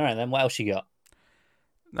chest and going, all right, then what else you got?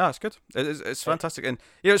 No, it's good. It's fantastic. And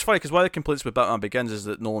it's funny because one of the complaints with Batman Begins is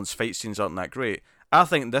that Nolan's fight scenes aren't that great. I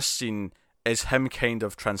think this scene is him kind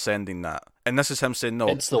of transcending that. And this is him saying, no.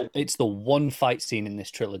 It's the one fight scene in this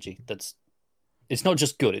trilogy it's not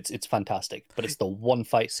just good, it's fantastic, but it's the one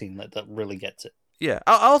fight scene that really gets it. Yeah,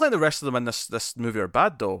 I don't think the rest of them in this movie are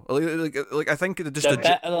bad though. I think they're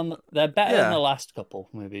better than the last couple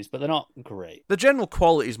movies, but they're not great. The general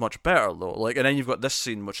quality is much better though. And then you've got this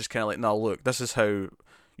scene, which is kind of no, look, this is how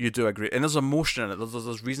you do agree, and there's emotion in it.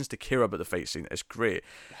 There's reasons to care about the fight scene. It's great.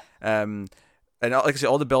 And like I say,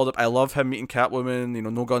 all the build up. I love him meeting Catwoman. You know,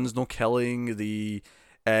 no guns, no killing. The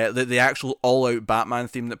actual all out Batman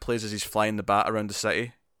theme that plays as he's flying the bat around the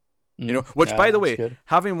city. You know, which by the way, good.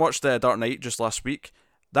 having watched Dark Knight just last week,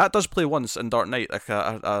 that does play once in Dark Knight, like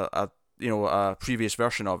a previous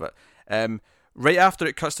version of it. Right after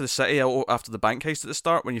it cuts to the city, after the bank heist at the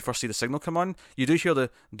start, when you first see the signal come on, you do hear the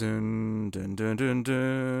dun dun dun dun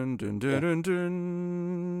dun dun dun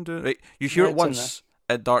dun dun. Right, you hear it once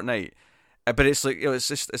at Dark Knight, but it's like, you know,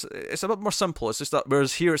 it's a bit more simple. It's just that,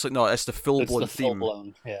 whereas here it's like, no, it's the full blown theme.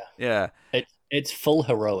 Full-blown, yeah. It's full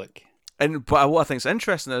heroic. But what I think is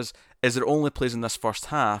interesting is it only plays in this first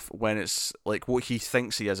half when it's like what he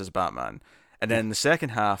thinks he is as Batman, and then in the second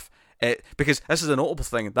half, because this is a notable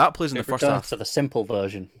thing that plays in the first half. To the simple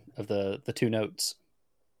version of the two notes.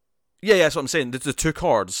 Yeah, that's what I'm saying. The two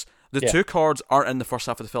chords, two chords aren't in the first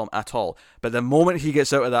half of the film at all. But the moment he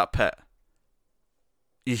gets out of that pit,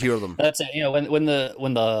 you hear them. That's it. You know, when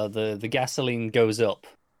the gasoline goes up,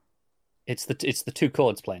 it's the two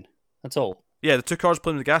chords playing. That's all. Yeah, the two chords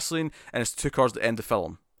playing with the gasoline, and it's the two chords that end the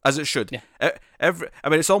film. As it should. Yeah. I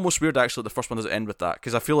mean, it's almost weird actually. The first one doesn't end with that,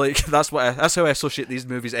 because I feel like that's how I associate these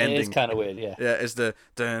movies ending. It's kind of weird, yeah. Yeah, it's the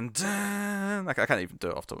dun dun. I can't even do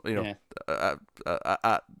it off the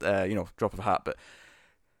drop of a hat. But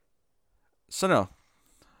so no,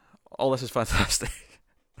 all this is fantastic.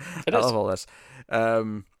 I love all this. I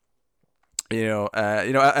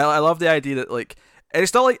love the idea that like. And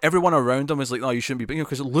it's not like everyone around him is like, no, you shouldn't be, but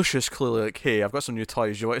because Lucius clearly like, hey, I've got some new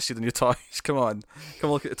toys. You want to see the new toys? Come on,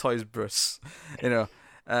 come look at the toys, Bruce.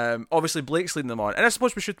 Obviously Blake's leading them on, and I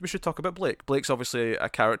suppose we should talk about Blake. Blake's obviously a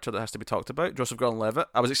character that has to be talked about. Joseph Gordon-Levitt.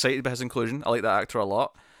 I was excited by his inclusion. I like that actor a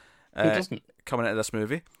lot. Who doesn't? Coming into this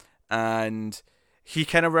movie, and he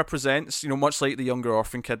kind of represents, much like the younger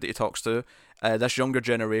orphan kid that he talks to, this younger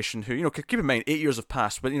generation who, keep in mind 8 years have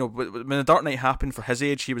passed, but when The Dark Knight happened for his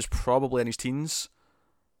age, he was probably in his teens.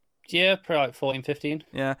 Yeah, probably like 14, 15.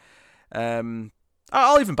 Yeah.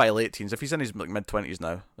 I'll even buy late teens if he's in his mid-20s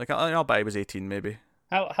now. Like I'll buy he was 18 maybe.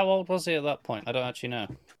 How old was he at that point? I don't actually know.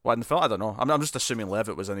 What, in the film? I don't know. I'm just assuming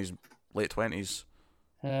Levitt was in his late 20s.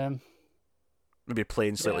 Maybe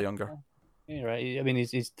playing slightly younger. You're right. I mean,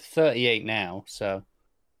 he's 38 now, so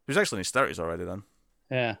he was actually in his 30s already then.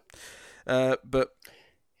 Yeah. But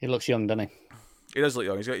he looks young, doesn't he? He does look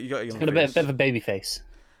young. He's got a young face. Got a bit of a baby face.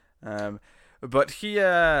 But he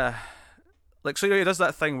he does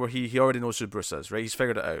that thing where he already knows who Bruce is, right? He's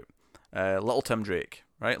figured it out. Little Tim Drake,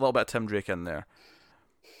 right? A little bit of Tim Drake in there.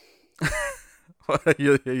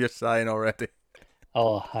 You're sighing already.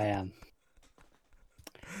 Oh, I am.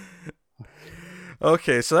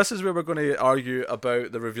 Okay, so this is where we're going to argue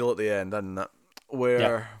about the reveal at the end, isn't it?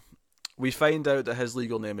 Where we find out that his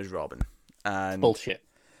legal name is Robin. And bullshit.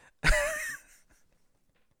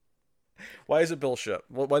 Why is it bullshit?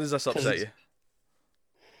 Why does this upset you?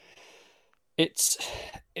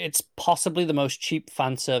 It's possibly the most cheap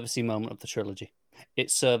fan servicey moment of the trilogy.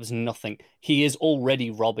 It serves nothing. He is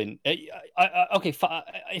already Robin. Okay,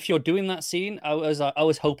 if you're doing that scene, I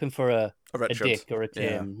was hoping for a Dick or a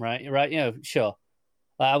Tim, right? Right? Sure.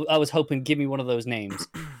 I was hoping, give me one of those names,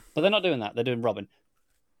 but they're not doing that. They're doing Robin.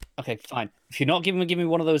 Okay, fine. If you're not giving me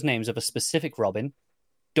one of those names of a specific Robin,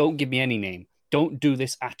 don't give me any name. Don't do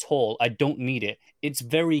this at all. I don't need it. It's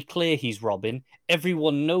very clear he's Robin.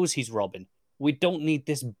 Everyone knows he's Robin. We don't need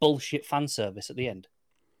this bullshit fan service at the end.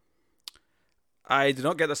 I do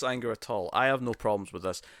not get this anger at all. I have no problems with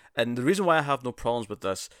this. And the reason why I have no problems with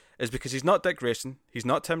this is because he's not Dick Grayson. He's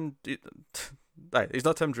not Tim... he's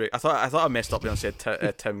not Tim Drake. I thought I messed up when I said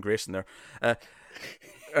Tim Grayson there.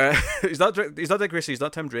 He's not Dick Grayson. He's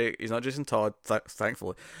not Tim Drake. He's not Jason Todd.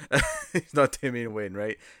 Thankfully, he's not Damian Wayne.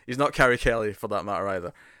 Right? He's not Carrie Kelly for that matter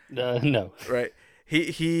either. No. Right.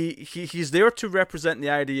 He's there to represent the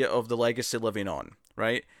idea of the legacy living on.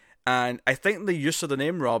 Right. And I think the use of the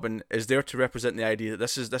name Robin is there to represent the idea that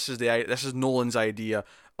this is Nolan's idea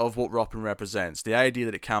of what Robin represents. The idea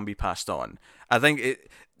that it can be passed on. I think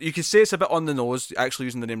you could say it's a bit on the nose actually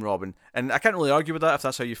using the name Robin, and I can't really argue with that if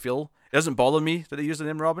that's how you feel. It doesn't bother me that they use the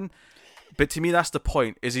name Robin, but to me that's the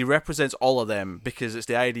point. Is he represents all of them because it's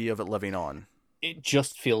the idea of it living on. It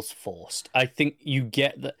just feels forced. I think you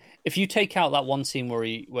get that if you take out that one scene where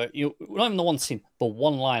you not even the one scene, but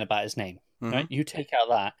one line about his name, right? You take out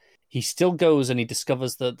that. He still goes and he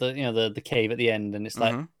discovers the cave at the end, and it's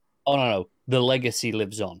like, oh no, the legacy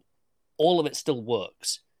lives on. All of it still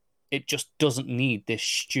works. It just doesn't need this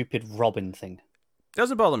stupid Robin thing. It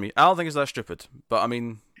doesn't bother me. I don't think it's that stupid, but I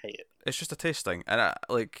mean, it's just a taste thing, and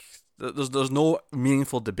There's no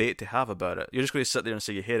meaningful debate to have about it. You're just going to sit there and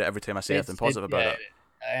say you hate it every time I say anything positive about it.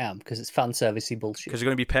 I am, because it's fan servicey bullshit. Because you're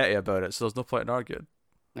going to be petty about it, so there's no point in arguing.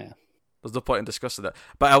 Yeah. There's no point in discussing it.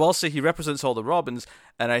 But I will say he represents all the Robins,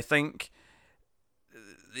 and I think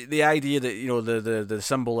the idea that, you know, the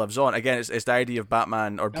symbol lives on, again, it's the idea of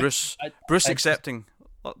Batman or Bruce accepting.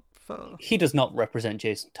 He does not represent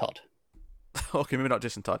Jason Todd. Okay, maybe not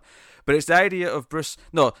Jason Todd, but it's the idea of Bruce.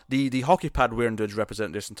 No, the hockey pad wearing dudes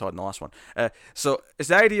represent Jason Todd in the last one. So it's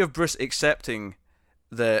the idea of Bruce accepting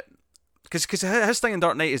that. Because his thing in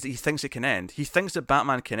Dark Knight is that he thinks it can end. He thinks that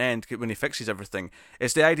Batman can end when he fixes everything.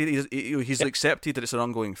 It's the idea that he's accepted that it's an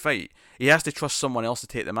ongoing fight. He has to trust someone else to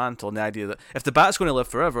take the mantle, and the idea that if the Bat's going to live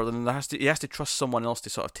forever, then he has to trust someone else to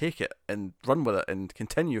sort of take it and run with it and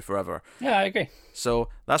continue forever. Yeah, I agree. So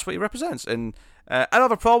that's what he represents. And I don't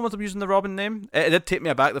have a problem with him using the Robin name. It did take me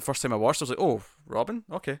aback the first time I watched it. I was like, oh, Robin?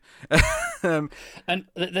 Okay. And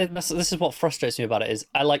this is what frustrates me about it, is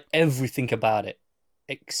I like everything about it,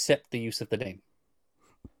 except the use of the name.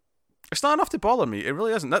 It's not enough to bother me. It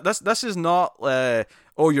really isn't. This is not.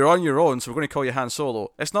 Oh, you're on your own, so we're going to call you Han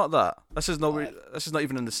Solo. It's not that. This is not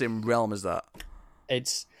even in the same realm as that.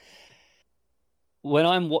 It's when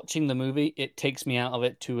I'm watching the movie, it takes me out of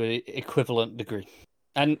it to an equivalent degree,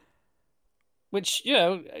 and which, you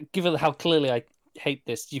know, given how clearly I hate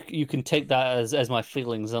this, you can take that as my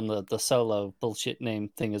feelings on the Solo bullshit name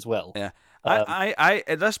thing as well. Yeah, I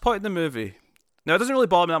at this point in the movie. Now, it doesn't really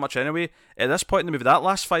bother me that much anyway. At this point in the movie, that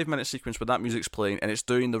last 5-minute sequence where that music's playing and it's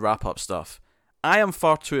doing the wrap-up stuff, I am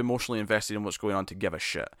far too emotionally invested in what's going on to give a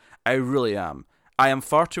shit. I really am. I am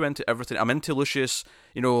far too into everything. I'm into Lucius,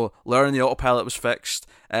 you know, learning the autopilot was fixed.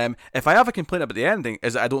 If I have a complaint about the ending,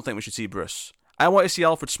 is that I don't think we should see Bruce. I want to see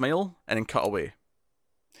Alfred smile and then cut away.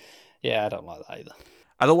 Yeah, I don't like that either.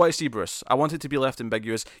 I don't want to see Bruce. I want it to be left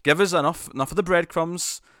ambiguous. Give us enough of the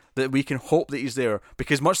breadcrumbs that we can hope that he's there,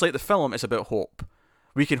 because much like the film, it's about hope.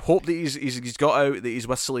 We can hope that he's got out, that he's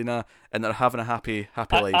with Selina, and they're having a happy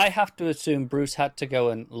life. I have to assume Bruce had to go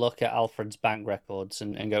and look at Alfred's bank records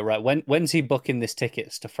and go, right, when's he booking this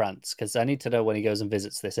tickets to France? Because I need to know when he goes and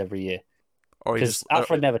visits this every year. Because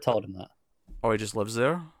Alfred never told him that. Or he just lives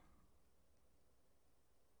there.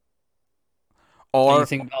 Or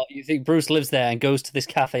you think Bruce lives there and goes to this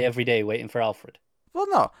cafe every day waiting for Alfred? Well,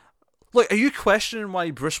 no. Look, are you questioning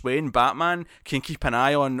why Bruce Wayne, Batman, can keep an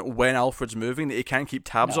eye on when Alfred's moving, that he can't keep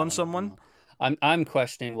tabs on someone? No. I'm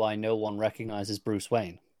questioning why no one recognizes Bruce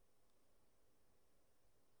Wayne.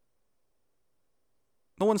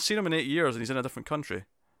 No one's seen him in 8 years and he's in a different country.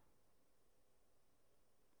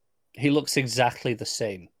 He looks exactly the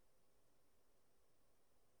same.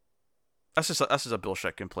 This is a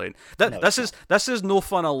bullshit complaint. This is no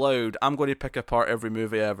fun allowed. I'm going to pick apart every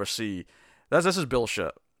movie I ever see. This is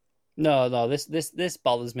bullshit. No, this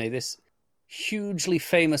bothers me. This hugely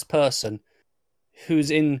famous person who's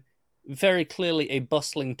in very clearly a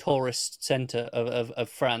bustling tourist centre of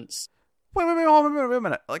France. Wait a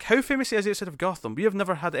minute. Like, how famous is he outside of Gotham? We have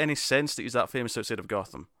never had any sense that he's that famous outside of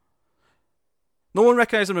Gotham. No one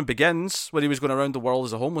recognised him in Begins when he was going around the world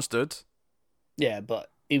as a homeless dude. Yeah, but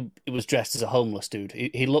he was dressed as a homeless dude.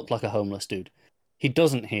 He looked like a homeless dude. He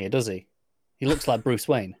doesn't here, does he? He looks like Bruce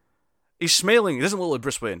Wayne. He's smiling. He doesn't look like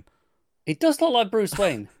Bruce Wayne. He does look like Bruce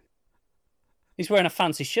Wayne. He's wearing a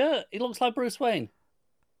fancy shirt. He looks like Bruce Wayne.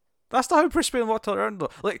 That's not how Bruce Wayne walked around,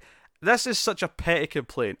 though. Like, this is such a petty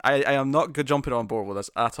complaint. I am not jumping on board with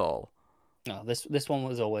this at all. No, this one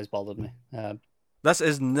has always bothered me. This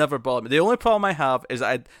has never bothered me. The only problem I have is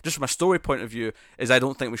that just from a story point of view, is I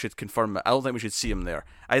don't think we should confirm it. I don't think we should see him there.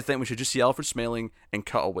 I think we should just see Alfred smiling and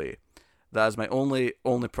cut away. That is my only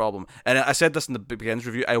problem. And I said this in the Begins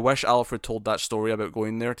review. I wish Alfred told that story about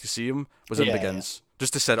going there to see him was in Begins,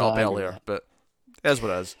 just to set it up earlier. But it is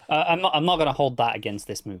what it is. I'm not going to hold that against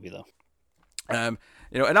this movie though.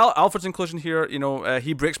 You know, and Alfred's inclusion here, you know,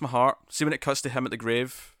 he breaks my heart. See when it cuts to him at the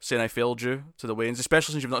grave saying "I failed you" to the Waynes,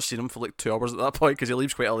 especially since you've not seen him for like 2 hours at that point, because he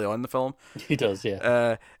leaves quite early on in the film. He does,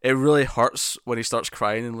 yeah. It really hurts when he starts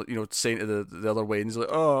crying and, you know, saying to the other Waynes like,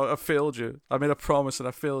 "Oh, I failed you. I made a promise and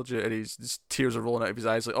I failed you," and his tears are rolling out of his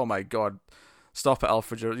eyes like, "Oh my God, stop it,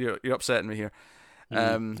 Alfred! You're upsetting me here."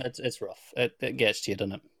 It's rough. It gets to you,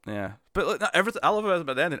 doesn't it? Yeah, but look, everything I love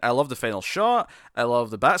about the ending. I love the final shot. I love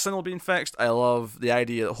the bat signal being fixed. I love the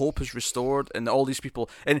idea that hope is restored and all these people.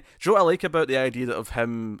 And do you know what I like about the idea of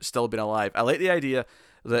him still being alive? I like the idea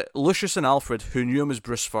that Lucius and Alfred, who knew him as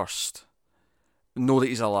Bruce first, know that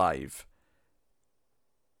he's alive.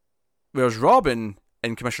 Whereas Robin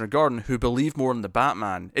and Commissioner Gordon, who believe more in the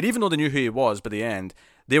Batman, and even though they knew who he was by the end,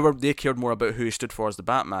 they cared more about who he stood for as the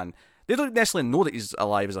Batman. They don't necessarily know that he's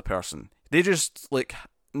alive as a person. They just, like,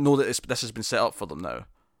 know that this has been set up for them now.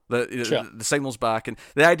 Sure. The signal's back, and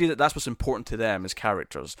the idea that that's what's important to them as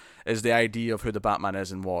characters is the idea of who the Batman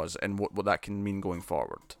is and was, and what that can mean going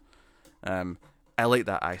forward. I like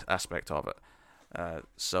that aspect of it.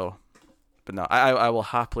 But no, I will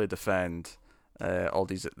happily defend all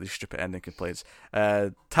these stupid ending complaints.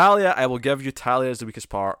 Talia, I will give you Talia as the weakest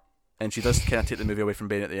part, and she does kind of take the movie away from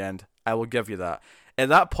Bane at the end. I will give you that. At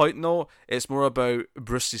that point, though, it's more about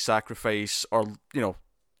Bruce's sacrifice, or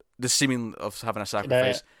the seeming of having a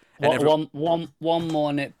sacrifice. One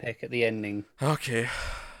more nitpick at the ending. Okay.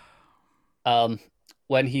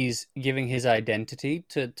 When he's giving his identity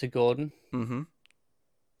to Gordon. Mm-hmm.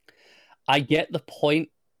 I get the point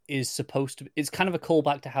is supposed to. It's kind of a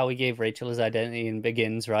callback to how he gave Rachel his identity in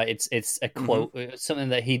Begins, right? It's a quote, something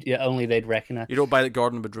that only they'd recognize. You don't buy that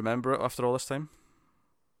Gordon would remember it after all this time?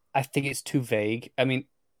 I think it's too vague. I mean,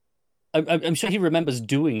 I'm sure he remembers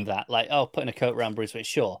doing that, like putting a coat around Bruce Wayne,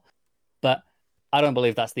 sure, but I don't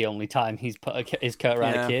believe that's the only time he's put his coat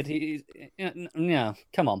around a kid. Yeah,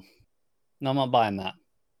 come on. No, I'm not buying that.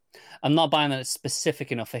 I'm not buying that it's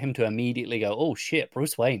specific enough for him to immediately go, "Oh shit,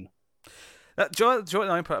 Bruce Wayne." Do you know what the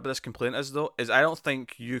annoying part about this complaint is, though? Is I don't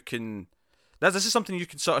think you can. This is something you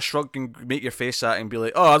can sort of shrug and make your face at and be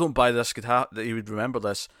like, "Oh, I don't buy this. That he would remember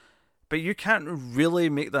this," but you can't really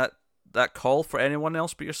make that call for anyone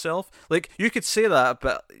else but yourself. Like, you could say that,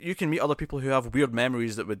 but you can meet other people who have weird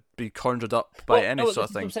memories that would be conjured up by any sort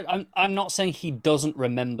of thing. I'm not saying he doesn't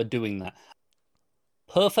remember doing that.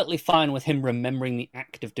 Perfectly fine with him remembering the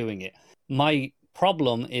act of doing it. My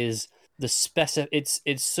problem is it's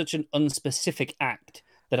such an unspecific act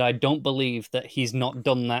that I don't believe that he's not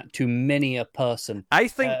done that to many a person. I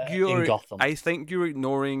think in Gotham. I think you're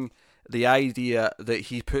ignoring the idea that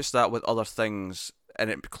he puts that with other things and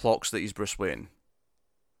it clocks that he's Bruce Wayne.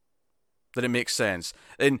 That it makes sense.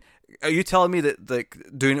 And are you telling me that, like,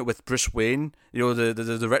 doing it with Bruce Wayne,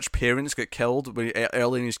 the rich parents got killed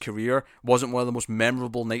early in his career, wasn't one of the most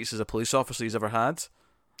memorable nights as a police officer he's ever had?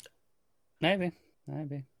 Maybe.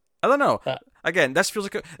 I don't know. Again, this feels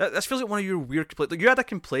like one of your weird complaints. Like, you had a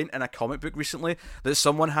complaint in a comic book recently that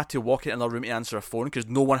someone had to walk into another room to answer a phone because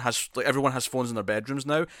everyone has phones in their bedrooms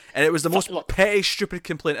now, and it was the most petty, stupid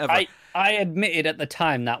complaint ever. I admitted at the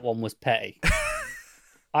time that one was petty.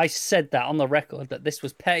 I said that on the record that this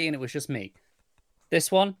was petty and it was just me. This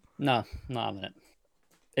one, no, not having it.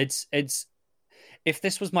 It's if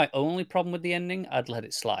this was my only problem with the ending, I'd let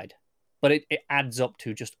it slide. But it adds up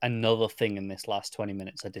to just another thing in this last 20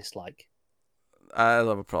 minutes I dislike. I have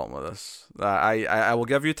a problem with this. I will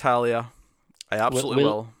give you Talia. I absolutely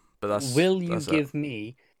will. But will you give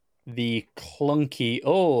me the clunky?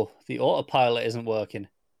 Oh, the autopilot isn't working.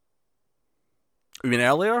 You mean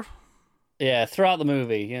earlier? Yeah, throughout the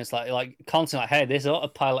movie, it's like constantly, hey, this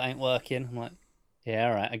autopilot ain't working. I'm like, yeah,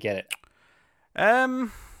 all right, I get it.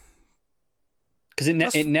 Because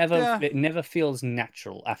it never feels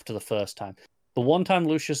natural after the first time. The one time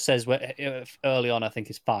Lucius says early on, I think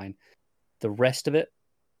is fine. The rest of it,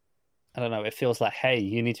 I don't know. It feels like, hey,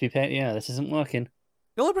 you need to be paying. Yeah, this isn't working.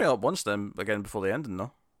 You'll only bring it up once then again before the ending,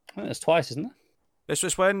 though. I think it's twice, isn't it? It's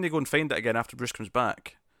just when they go and find it again after Bruce comes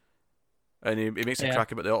back, and he makes a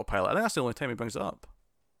crack about the autopilot. I think that's the only time he brings it up.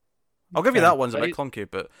 I'll give you that one's a bit clunky,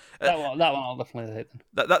 but that one I'll definitely hate.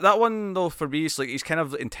 That one though, for me, it's like he's kind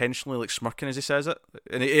of intentionally like smirking as he says it,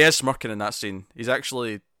 and he is smirking in that scene. He's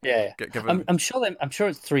actually given... I'm sure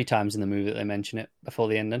it's 3 times in the movie that they mention it before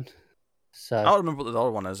the ending. So I don't remember what the other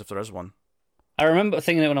one is, if there is one. I remember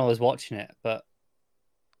thinking it when I was watching it, but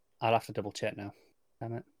I'll have to double check now.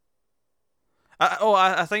 Damn it.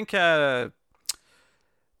 I think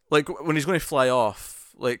like when he's going to fly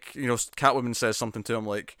off, like, Catwoman says something to him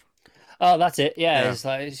like, oh, that's it. Yeah. He's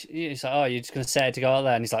like, oh, you're just going to say it to go out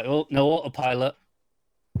there, and he's like, oh, no autopilot.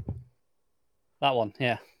 That one,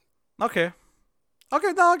 yeah. Okay,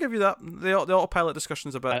 no, I'll give you that. The autopilot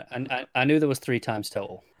discussion's a bit. I knew there was 3 times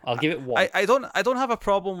total. I'll give it 1. I don't have a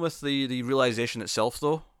problem with the realization itself,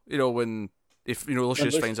 though. If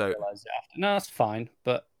Lucius finds out. No, that's fine,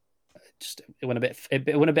 but it went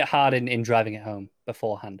a bit hard in driving it home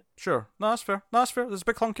beforehand. Sure, no, that's fair. It's a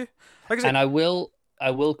bit clunky. Like I said, and I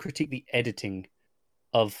will critique the editing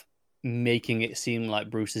of making it seem like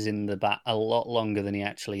Bruce is in the bat a lot longer than he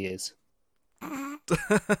actually is.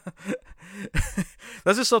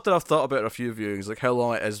 This is something I've thought about in a few viewings, like how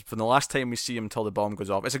long it is from the last time we see him till the bomb goes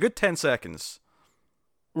off. It's a good 10 seconds.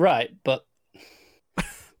 Right, but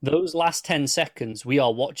those last 10 seconds, we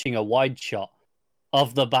are watching a wide shot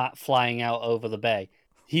of the bat flying out over the bay.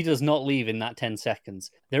 He does not leave in that 10 seconds.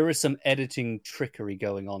 There is some editing trickery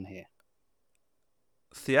going on here.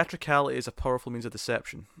 Theatricality is a powerful means of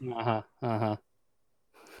deception.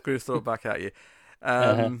 Going to throw it back at you.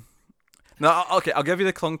 Uh-huh. No, okay, I'll give you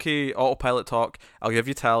the clunky autopilot talk. I'll give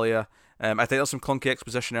you Talia. I think there's some clunky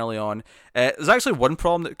exposition early on. There's actually one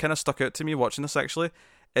problem that kind of stuck out to me watching this, actually,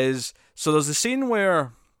 is, so there's a scene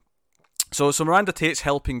where, so Miranda Tate's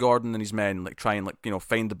helping Gordon and his men, like, try and, like, you know,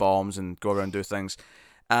 find the bombs and go around and do things,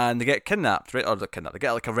 and they get kidnapped, right, or they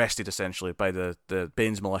get, like, arrested, essentially, by the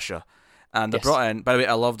Bane's militia, and they're brought in. By the way,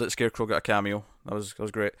 I love that Scarecrow got a cameo. That was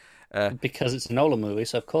great. Because it's a Nolan movie,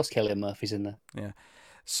 so of course Cillian Murphy's in there. Yeah.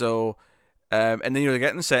 So, and then, you know, they're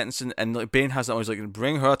getting sentenced, and like, Bane has that always like,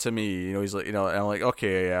 bring her to me, you know, he's like, you know, and I'm like,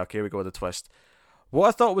 okay, yeah, okay, we go with the twist. What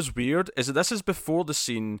I thought was weird is that this is before the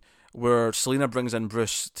scene where Selina brings in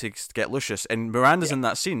Bruce to get Lucius, and Miranda's in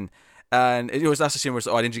that scene, and it was, that's the scene where it's,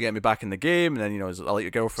 oh, I need you to get me back in the game, and then, you know, I like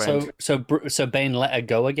your girlfriend. So Bane let her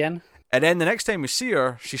go again, and then the next time we see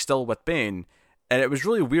her, she's still with Bane. And it was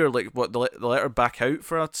really weird, like, what, they let her back out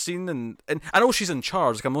for a scene, and I know she's in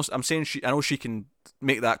charge. Like, I'm saying I know she can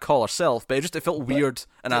make that call herself, but it felt weird,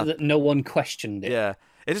 and no one questioned it. Yeah,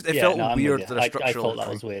 it felt weird that I thought that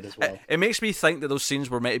was weird as well. It makes me think that those scenes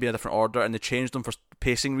were meant to be in a different order, and they changed them for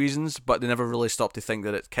pacing reasons, but they never really stopped to think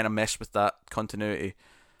that it kind of messed with that continuity.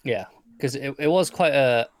 Yeah, because it was quite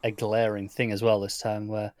a glaring thing as well this time,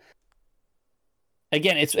 where,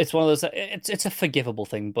 again, it's one of those. It's a forgivable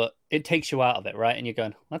thing, but it takes you out of it, right? And you're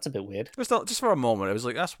going, that's a bit weird. Just for a moment, it was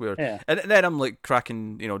like, that's weird. Yeah. And then I'm like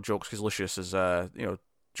cracking, you know, jokes because Lucius is, you know,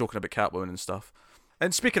 joking about Catwoman and stuff.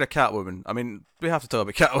 And speaking of Catwoman, I mean, we have to talk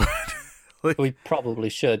about Catwoman. We probably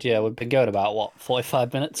should. Yeah, we've been going about what,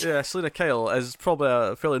 45 minutes. Yeah, Selina Kyle is probably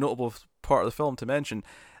a fairly notable part of the film to mention.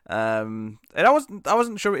 And I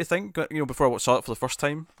wasn't sure what to think, you know, before I saw it for the first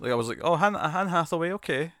time. Like, I was like, oh, Anne Hathaway,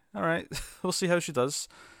 okay. All right, we'll see how she does.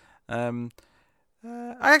 I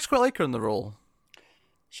actually quite like her in the role.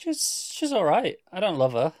 She's all right. I don't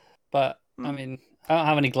love her, but I mean, I don't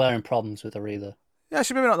have any glaring problems with her either. Yeah,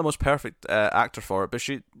 she's maybe not the most perfect actor for it, but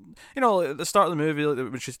she, you know, at the start of the movie,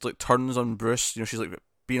 like, when she like turns on Bruce, you know, she's like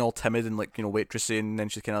being all timid and like, you know, waitressy, and then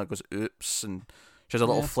she kind of goes oops, and she has a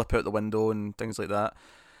little flip out the window and things like that.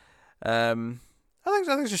 I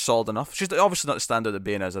think she's solid enough. She's obviously not the standard that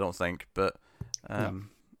Bane is, I don't think, but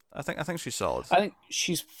I think she's solid. I think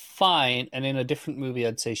she's fine, and in a different movie,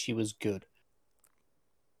 I'd say she was good.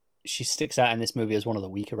 She sticks out in this movie as one of the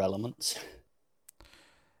weaker elements.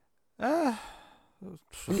 At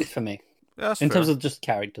least for me. Yeah, in terms of just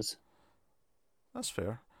characters. That's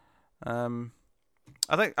fair. I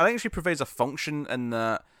think she provides a function in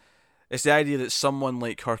that it's the idea that someone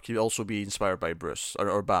like her could also be inspired by Bruce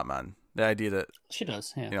or Batman. The idea that she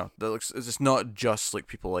does, yeah. You know, that it's not just like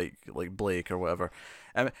people like Blake or whatever.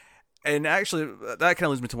 And actually, that kind of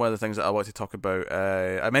leads me to one of the things that I want to talk about.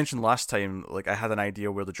 I mentioned last time, like, I had an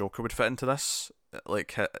idea where the Joker would fit into this.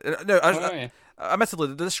 Like,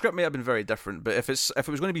 admittedly, the script may have been very different, but if it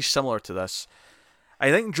was going to be similar to this,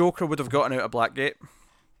 I think Joker would have gotten out of Blackgate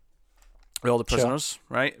with all the prisoners,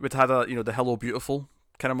 right? We'd had the Hello Beautiful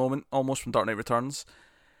kind of moment almost from Dark Knight Returns,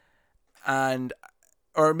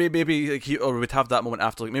 or maybe like we'd have that moment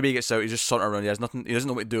after, like, maybe he gets out, he's just sauntering around, he has nothing, he doesn't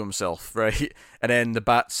know what to do himself, right? And then the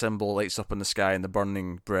bat symbol lights up in the sky in the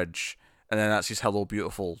burning bridge, and then that's his Hello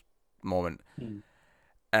Beautiful moment.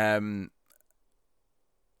 And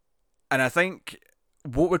I think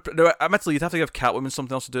admittedly you'd have to give Catwoman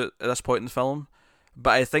something else to do at this point in the film, but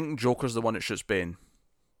I think Joker's the one that shoots Bane.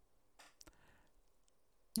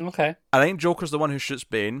 Okay. I think Joker's the one who shoots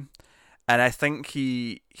Bane. And I think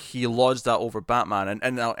he lodged that over Batman,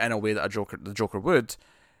 and in a way that the Joker would,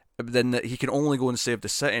 but then that he can only go and save the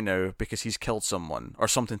city now because he's killed someone or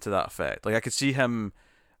something to that effect. Like, I could see him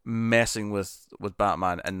messing with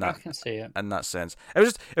Batman in that. I can see it. In that sense. It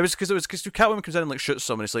was because Catwoman comes in and like shoots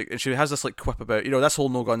someone. It's like, and she has this like quip about, you know, this whole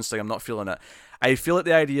no guns thing. I'm not feeling it. I feel like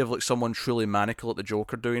the idea of like someone truly maniacal at the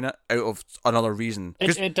Joker doing it out of another reason.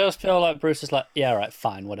 It does feel like Bruce is like, yeah, right,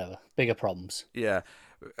 fine, whatever, bigger problems. Yeah.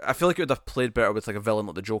 I feel like it would have played better with like a villain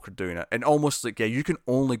like the Joker doing it, and almost like, yeah, you can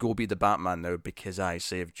only go be the Batman now because I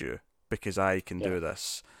saved you, because I can do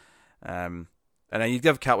this. And then you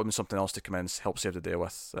give Catwoman something else to come in and help save the day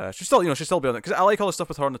with. She's still be on it, because I like all the stuff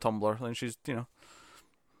with her on the Tumblr, and she's, you know.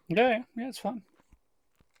 Yeah, it's fun.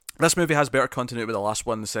 This movie has better continuity with the last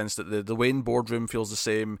one in the sense that the Wayne boardroom feels the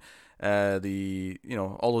same. All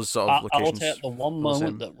those sort of locations. I will tell you, the one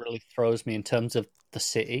moment that really throws me in terms of the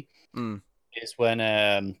city is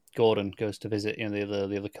when Gordon goes to visit, you know,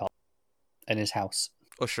 the other cop in his house.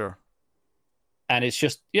 Oh, sure. And it's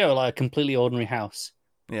just, you know, like a completely ordinary house.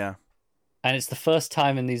 Yeah. And it's the first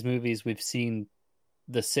time in these movies we've seen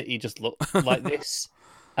the city just look like this.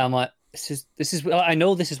 I'm like, this is. I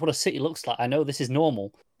know this is what a city looks like. I know this is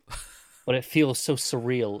normal, but it feels so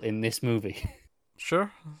surreal in this movie.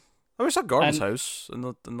 Sure. I wish I Gordon's And house in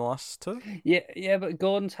the last two. yeah, but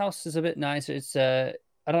Gordon's house is a bit nicer. It's I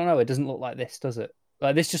don't know. It doesn't look like this, does it?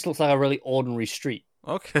 Like this just looks like a really ordinary street.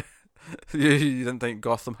 Okay. You didn't think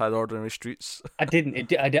Gotham had ordinary streets? I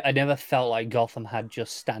didn't. I never felt like Gotham had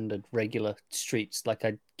just standard, regular streets like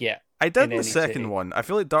I get. I did in in the any second city. one. I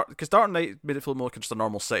feel like Dark Knight made it feel more like just a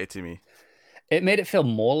normal city to me. It made it feel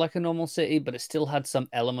more like a normal city, but it still had some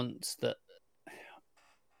elements that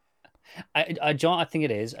John, I think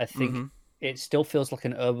it is. I think Mm-hmm. it still feels like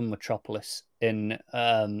an urban metropolis in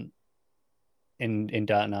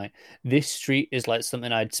Dark Knight. This street is like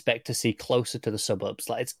something I'd expect to see closer to the suburbs.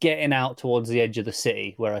 Like it's getting out towards the edge of the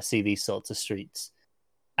city where I see these sorts of streets.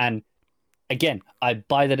 And again, I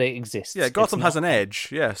buy that it exists. Yeah, Gotham has an edge.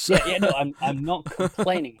 Yes. Yeah, no, I'm not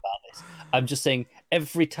complaining about this. I'm just saying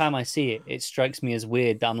every time I see it, it strikes me as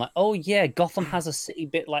weird that I'm like, oh yeah, Gotham has a city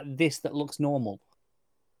bit like this that looks normal.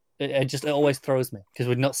 It always throws me because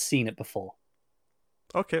we've not seen it before.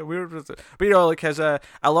 Okay, weird. But like his, I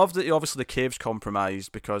love that obviously the cave's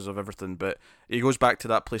compromised because of everything, but he goes back to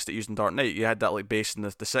that place that he used in Dark Knight. You had that like base in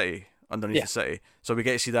the city, underneath the city, so we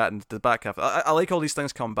get to see that in the back half. I like all these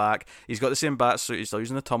things come back. He's got the same bat suit. He's still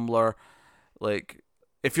using the tumbler. Like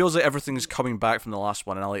it feels like everything's coming back from the last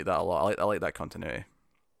one, and I like that a lot. I like that continuity.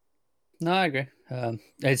 No, I agree.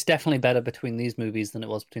 It's definitely better between these movies than it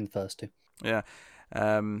was between the first two. Yeah.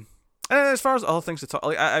 And as far as other things to talk,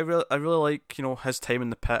 like I really like his time in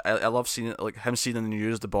the pit. I love seeing it, like him seeing in the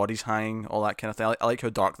news the bodies hanging, all that kind of thing. I like how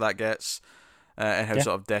dark that gets, and how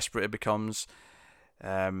sort of desperate it becomes.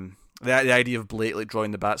 The idea of Blake like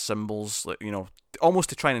drawing the bat symbols, like almost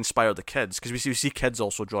to try and inspire the kids, because we see kids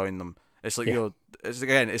also drawing them. It's like it's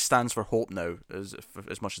again, it stands for hope now as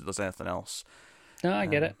much as it does anything else. No, I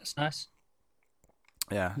get it. It's nice.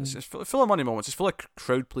 Yeah, it's full of money moments. It's full of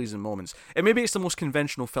crowd pleasing moments. And maybe it's the most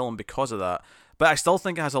conventional film because of that, but I still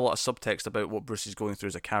think it has a lot of subtext about what Bruce is going through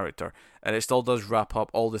as a character, and it still does wrap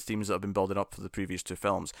up all the themes that have been building up for the previous two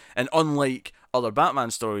films. And unlike other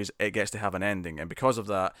Batman stories, it gets to have an ending, and because of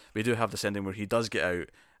that, we do have this ending where he does get out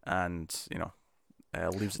and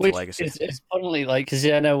leaves it to legacy. It's funnily like because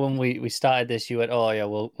I know when we started this, you went, "Oh yeah,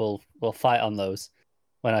 we'll fight on those."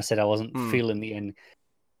 When I said I wasn't feeling the end,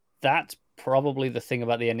 that's probably the thing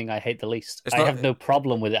about the ending I hate the least. I have no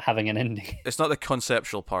problem with it having an ending. It's not the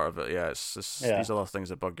conceptual part of it. Yeah, it's these other things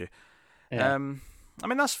that bug you. Yeah. I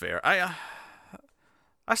mean that's fair. I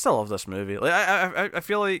still love this movie. Like I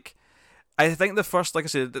feel like I think the first, like I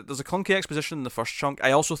said, there's a clunky exposition in the first chunk.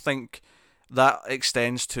 I also think that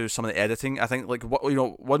extends to some of the editing. I think like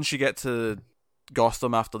once you get to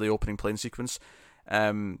Gotham after the opening plane sequence,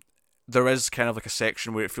 there is kind of like a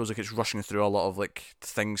section where it feels like it's rushing through a lot of like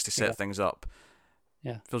things to set things up.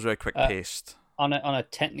 Yeah, it feels very quick paced. On a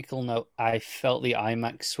technical note, I felt the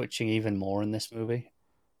IMAX switching even more in this movie.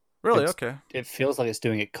 Really? Okay. It feels like it's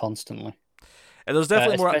doing it constantly. And there's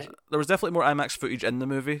definitely more. There was definitely more IMAX footage in the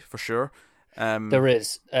movie for sure. There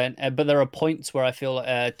is, but there are points where I feel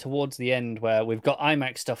towards the end where we've got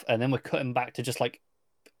IMAX stuff, and then we're cutting back to just like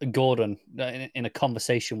Gordon in a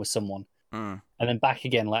conversation with someone. And then back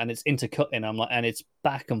again, like, and it's intercutting. I'm like, and it's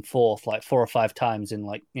back and forth like 4 or 5 times in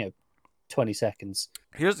like 20 seconds.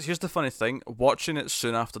 Here's the funny thing: watching it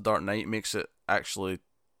soon after Dark Knight makes it actually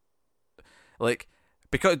like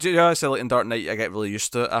because I said like in Dark Knight I get really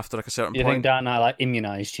used to it after like a certain point. You think Dark Knight like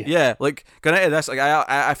immunized you? Yeah, like going into this, like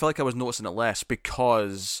I feel like I was noticing it less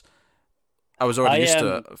because I was already used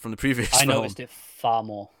to it from the previous. I noticed it far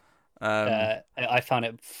more. I found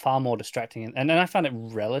it far more distracting, and then I found it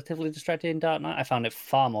relatively distracting in Dark Knight. I found it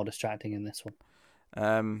far more distracting in this one.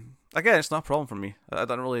 Again, it's not a problem for me. It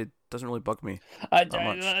doesn't really bug me that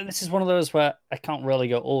much. This is one of those where I can't really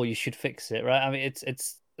go, "Oh, you should fix it," right? I mean,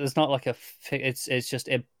 it's there's not like it's just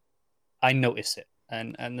I notice it,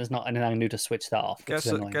 and there's not anything new to switch that off. Get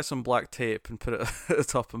some black tape and put it at the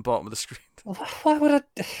top and bottom of the screen. Why would I?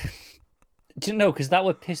 Do you know? Because that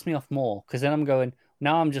would piss me off more. Because then I'm going.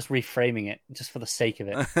 Now I'm just reframing it just for the sake of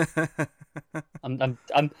it.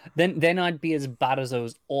 Then I'd be as bad as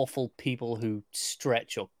those awful people who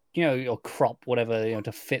stretch or crop whatever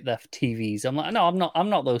to fit their TVs. I'm like, no, I'm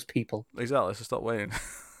not those people. Exactly. So stop whining.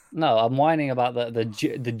 No, I'm whining about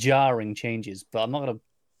the jarring changes, but I'm not gonna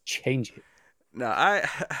change it. No,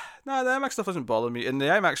 the IMAX stuff doesn't bother me, and the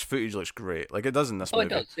IMAX footage looks great. Like it does in this movie. It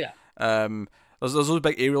does, yeah. There's those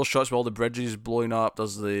big aerial shots with all the bridges blowing up.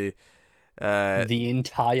 There's the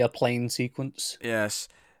entire plane sequence. Yes,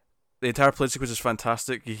 the entire plane sequence is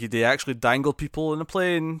fantastic. They actually dangle people in a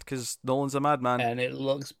plane because Nolan's a madman, and it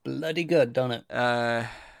looks bloody good, doesn't it?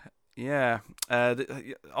 Yeah,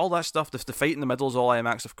 all that stuff. The fight in the middle is all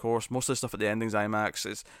IMAX, of course. Most of the stuff at the ending's IMAX.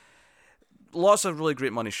 It's lots of really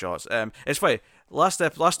great money shots. It's funny. Last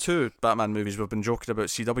two Batman movies, we've been joking about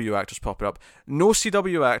CW actors popping up. No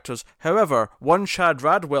CW actors. However, one Chad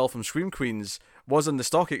Radwell from Scream Queens was in the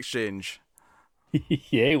stock exchange.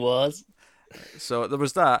 Yeah, he was. So there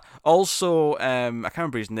was that. Also, I can't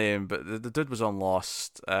remember his name, but the dude was on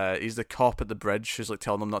Lost. He's the cop at the bridge who's like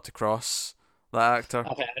telling them not to cross. That actor.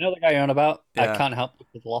 Okay, I know the guy you're on about. Yeah. I can't help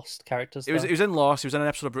with Lost characters. He was in Lost. He was in an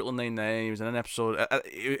episode of Brooklyn Nine-Nine. He was in an episode.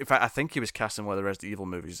 In fact, I think he was cast in one of the Resident Evil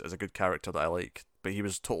movies as a good character that I like, but he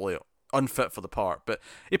was totally unfit for the part. But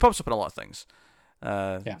he pops up in a lot of things.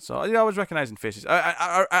 Yeah. So I was recognizing faces.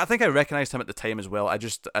 I think I recognized him at the time as well. I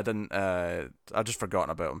just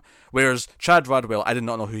forgotten about him. Whereas Chad Radwell, I did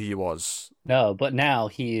not know who he was. No, but now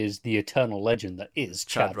he is the eternal legend that is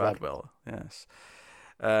Chad Radwell. Yes.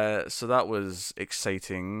 So that was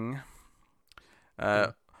exciting.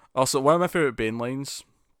 Also, one of my favorite Bane lines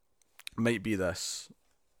might be this.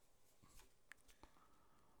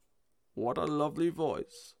 What a lovely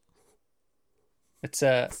voice. It's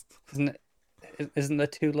isn't there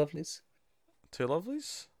two lovelies? Two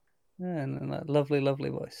lovelies? Yeah, and that lovely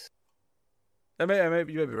voice. You may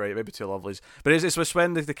be right. Maybe two lovelies, but it's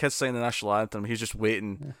when the kids sing the national anthem. He's just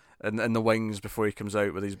waiting in the wings before he comes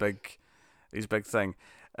out with his big thing.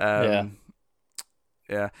 Yeah.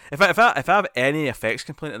 If I have any effects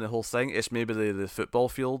complaint in the whole thing, it's maybe the football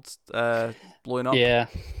field blowing up. Yeah.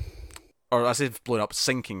 Or I say blowing up,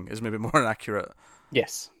 sinking is maybe more inaccurate.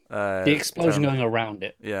 Yes. The explosion going around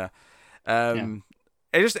it. Yeah.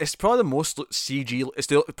 It's probably the most CG. It's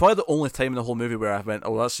probably the only time in the whole movie where I went,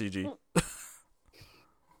 "Oh, that's CG."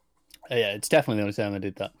 Yeah, it's definitely the only time I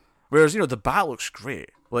did that. Whereas the bat looks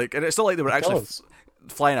great. Like, and it's not like they were actually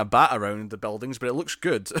flying a bat around the buildings, but it looks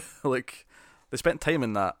good. Like, they spent time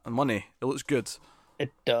in that and money. It looks good.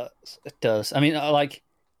 It does. I mean, like,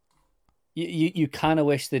 you kind of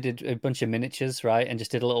wish they did a bunch of miniatures, right, and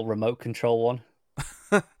just did a little remote control one.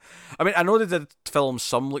 I mean, I know they did film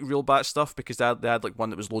some like real bat stuff because they had like one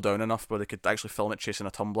that was low down enough where they could actually film it chasing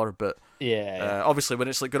a tumbler. But obviously, when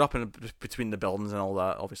it's like got up in between the buildings and all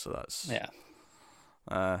that, obviously that's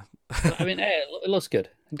I mean, it looks good.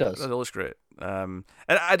 It does. It looks great. And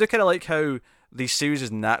I do kind of like how these series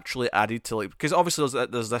is naturally added to, like, because obviously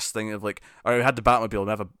there's this thing of like, all right, we had the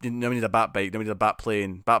Batmobile, we need a bat bike, then we need a bat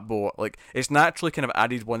plane, bat boat. Like, it's naturally kind of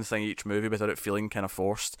added one thing each movie without it feeling kind of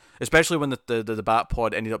forced. Especially when the bat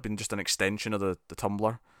pod ended up being just an extension of the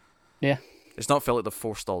tumbler. Yeah, it's not felt like they've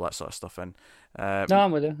forced all that sort of stuff in. No,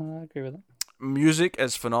 I'm with you. I agree with that. Music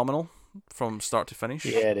is phenomenal from start to finish.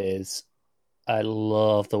 Yeah, it is. I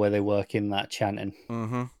love the way they work in that chanting.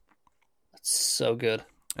 Mm-hmm. It's so good.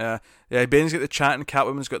 Yeah, Bane's got the chanting.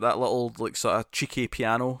 Catwoman's got that little like sort of cheeky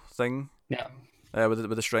piano thing. Yeah. With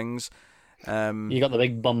the strings. You got the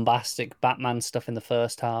big bombastic Batman stuff in the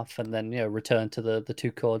first half, and then return to the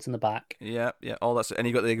two chords in the back. Yeah, all that's, and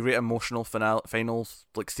you got the great emotional final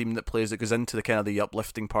like theme that plays that goes into the kind of the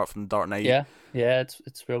uplifting part from Dark Knight. Yeah,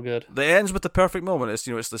 it's real good. That ends with the perfect moment. It's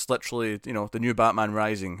it's this literally the new Batman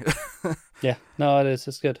rising. Yeah, no, it is.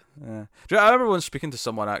 It's good. Yeah. I remember once speaking to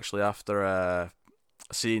someone actually after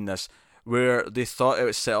seeing this, where they thought it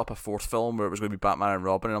would set up a fourth film where it was going to be Batman and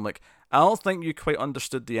Robin, and I'm like, I don't think you quite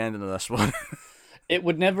understood the ending of this one. It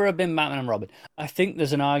would never have been Batman and Robin. I think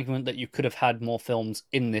there's an argument that you could have had more films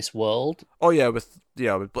in this world. Oh yeah, with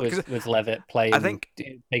Levitt playing, I think,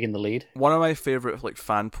 taking the lead. One of my favorite like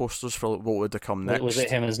fan posters for what would have come next. Was it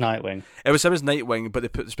him as Nightwing? It was him as Nightwing, but they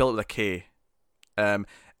spelled it with a K.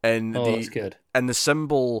 That's good. And the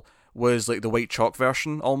symbol was like the white chalk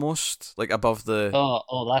version, almost like above the.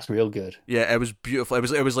 Oh, that's real good. Yeah, it was beautiful.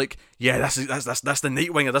 It was like, yeah, that's the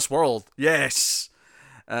Nightwing of this world. Yes.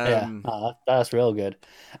 That's real good.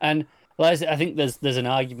 And I think there's an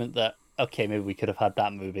argument that okay, maybe we could have had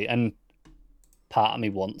that movie, and part of me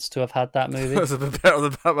wants to have had that movie. It's a bit better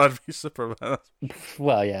than Batman v Superman.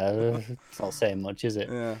 Well, yeah, it's not saying much, is it?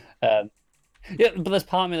 Yeah. Yeah, but there's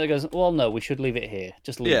part of me that goes, well, no, we should leave it here.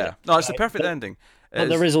 Just leave it. Yeah, no, it's the perfect ending. But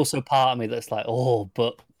there is also part of me that's like, oh,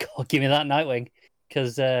 but God, give me that Nightwing.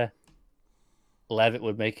 Because Levitt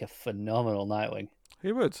would make a phenomenal Nightwing.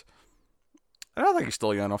 He would. I don't think he's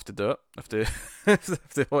still young enough to do it, if they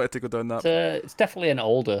wanted to go down that. It's definitely an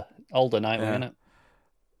older Nightwing, isn't it?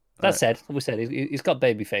 That said, we said he's got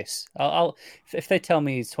baby face. I'll if they tell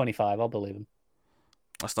me he's 25, I'll believe him.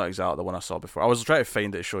 That's not exactly the one I saw before. I was trying to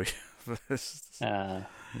find it to show you.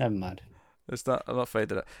 Never mind. It's not. I'm not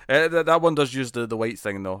finding it. That one does use the white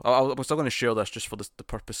thing though. I'm still going to share this just for the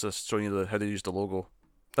purpose of showing you how they use the logo.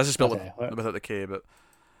 This is spelled without the K, but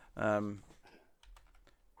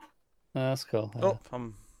Oh, that's cool. Oh,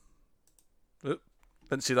 Oop,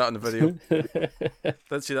 didn't see that in the video.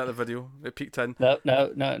 Didn't see that in the video. It peeked in.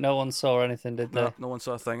 No one saw anything, did they? No one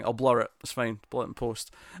saw a thing. I'll blur it. It's fine. Blur it in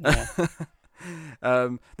post. Yeah.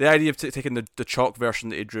 The idea of taking the chalk version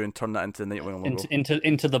that he drew and turn that into the Nightwing logo.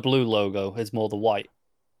 Into the blue logo is more the white.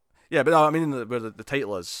 Yeah, but no, I mean where the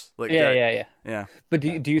title is. Like, yeah. But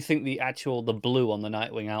do you think the blue on the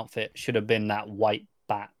Nightwing outfit should have been that white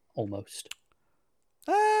bat almost?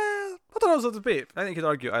 I thought it was a debate. I think you could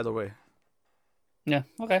argue either way. Yeah.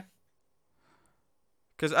 Okay.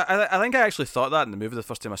 Because I think I actually thought that in the movie the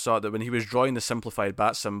first time I saw it, that when he was drawing the simplified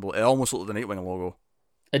bat symbol, it almost looked like the Nightwing logo.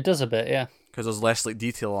 It does a bit, yeah. Because there's less like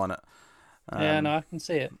detail on it. Yeah, no, I can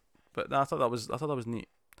see it. But no, I thought that was neat.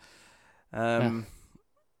 But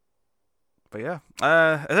yeah,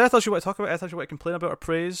 anything else you want to talk about? Anything else you want to complain about or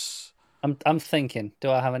praise? I'm thinking.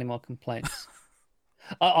 Do I have any more complaints?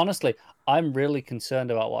 Honestly, I'm really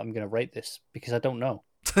concerned about what I'm going to rate this because I don't know.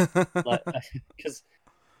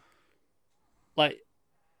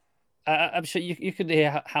 I'm sure you could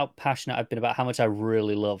hear how passionate I've been about how much I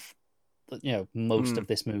really love, most of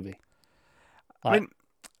this movie. I mean,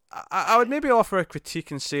 I would maybe offer a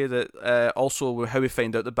critique and say that also how we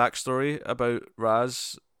find out the backstory about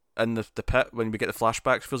Raz in the pit when we get the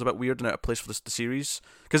flashbacks feels a bit weird and out of place for the series.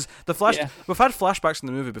 Because we've had flashbacks in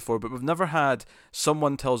the movie before, but we've never had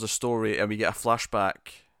someone tells a story and we get a flashback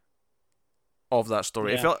of that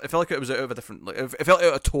story. Yeah. It felt like it was out of a different. Like, it felt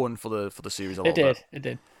out of tone for the series a little bit. It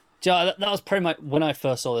did. That was pretty much when I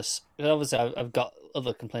first saw this. Obviously, I've got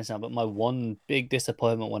other complaints now, but my one big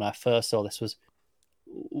disappointment when I first saw this was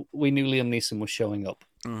we knew Liam Neeson was showing up,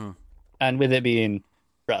 and with it being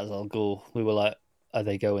Ra's al Ghul, we were like, "Are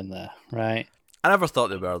they going there?" Right? I never thought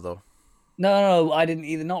they were though. No, I didn't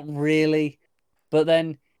either. Not really. But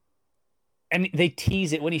then, and they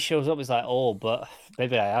tease it when he shows up. It's like, oh, but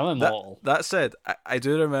maybe I am immortal. That said, I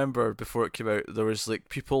do remember before it came out, there was like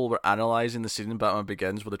people were analysing the scene in Batman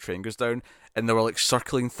Begins where the train goes down, and they were like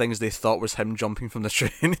circling things they thought was him jumping from the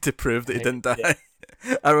train to prove that he didn't die. Yeah.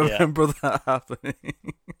 I remember that happening.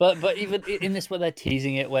 But even in this, where they're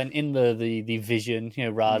teasing it, when in the vision,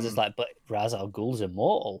 Raz is like, but Ra's al Ghul's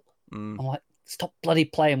immortal. I'm like, stop bloody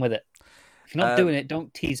playing with it. If you're not doing it,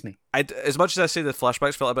 don't tease me. As much as I say the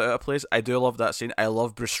flashbacks felt a bit out of place, I do love that scene. I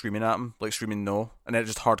love Bruce screaming at him, like screaming no, and then it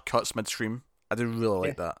just hard cuts mid-scream. I do really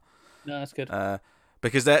like that. No, that's good.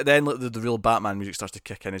 Because then the real Batman music starts to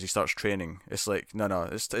kick in as he starts training. It's like, no,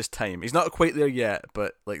 it's time. He's not quite there yet,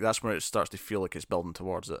 but like that's where it starts to feel like it's building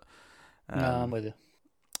towards it. No, I'm with you.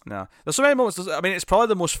 No, there's so many moments. I mean, it's probably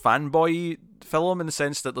the most fanboy film in the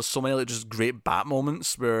sense that there's so many like just great Bat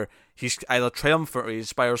moments where he's either triumphant or he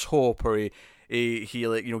inspires hope, or he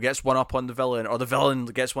like gets one up on the villain, or the villain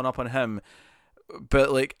gets one up on him.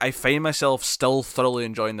 But like, I find myself still thoroughly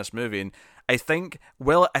enjoying this movie, and I think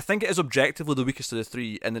it is objectively the weakest of the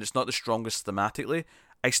three, and that it's not the strongest thematically.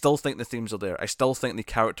 I still think the themes are there. I still think the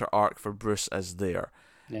character arc for Bruce is there.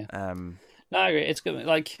 Yeah. No, I agree. It's good.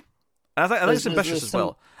 Like, I think it's ambitious as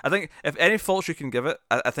well. I think if any faults you can give it,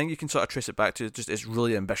 I think you can sort of trace it back to just it's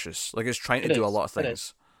really ambitious. Like it's trying to do a lot of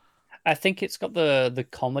things. I think it's got the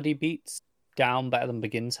comedy beats down better than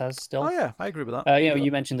Begins has still. Oh yeah, I agree with that.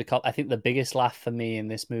 You mentioned the I think the biggest laugh for me in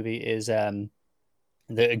this movie is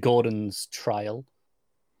the Gordon's trial,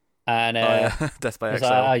 and death by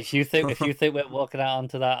exile. If you think we're walking out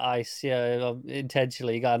onto that ice,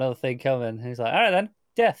 intentionally, you got another thing coming. And he's like, all right then,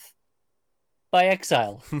 death by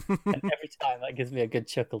exile, and every time that gives me a good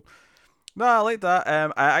chuckle. No, I like that.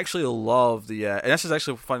 I actually love the and this is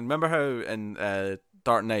actually fun. Remember how in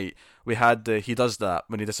Dark Knight we had he does that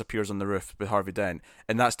when he disappears on the roof with Harvey Dent,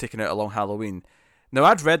 and that's taken out along Halloween. Now,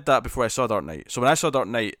 I'd read that before I saw Dark Knight, so when I saw Dark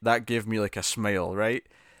Knight, that gave me like a smile, right?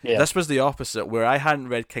 Yeah. This was the opposite, where I hadn't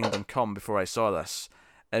read Kingdom Come before I saw this,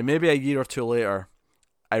 and maybe a year or two later,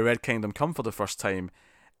 I read Kingdom Come for the first time,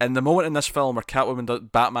 and the moment in this film where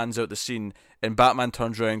Batman's out the scene, and Batman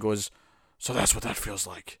turns around and goes, so that's what that feels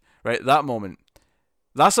like, right? That moment.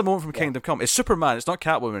 That's a moment from Kingdom Come. It's Superman, it's not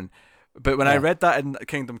Catwoman. But when I read that in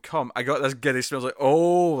Kingdom Come, I got this giddy smell. Like,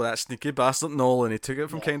 oh, that sneaky bastard Nolan. He took it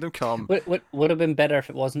from Kingdom Come. Would have been better if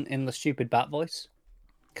it wasn't in the stupid Bat voice.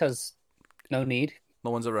 Because no need.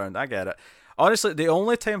 No one's around. I get it. Honestly, the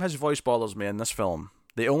only time his voice bothers me in this film,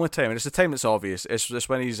 the only time, and it's the time that's obvious, it's just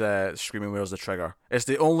when he's screaming, where's the trigger? It's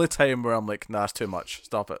the only time where I'm like, nah, it's too much.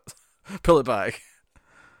 Stop it. Pull it back.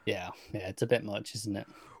 Yeah, it's a bit much, isn't it?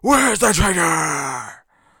 Where's the trigger?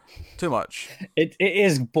 Too much. It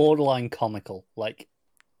is borderline comical. Like,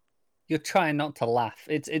 you're trying not to laugh.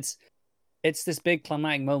 It's this big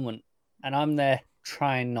climatic moment, and I'm there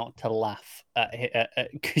trying not to laugh at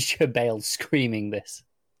Christian Bale screaming this.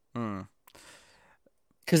 Hmm.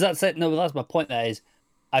 Because that's it. No, that's my point. There is,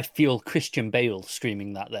 I feel Christian Bale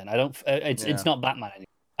screaming that. Then I don't. It's not Batman anymore.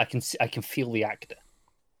 I can feel the actor.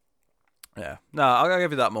 Yeah. No, I'll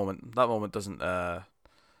give you that moment. That moment doesn't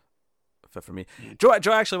fit for me. Do you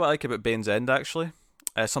actually what I like about Bane's End, actually?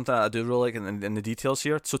 Something that I do really like in the details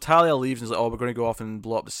here. So Talia leaves and is like, oh, we're going to go off and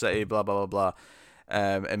blow up the city, blah, blah, blah, blah,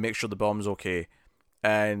 and make sure the bomb's okay.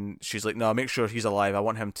 And she's like, no, make sure he's alive. I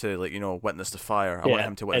want him to, like, witness the fire. I want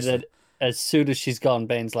him to witness and then, as soon as she's gone,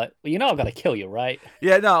 Bane's like, well, I've got to kill you, right?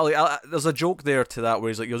 Yeah, no, like, there's a joke there to that where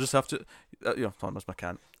he's like, you'll just have to, hold on, I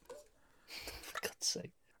can't. For God's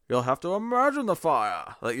sake. You'll have to imagine the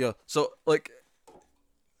fire. So, like,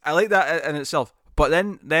 I like that in itself. But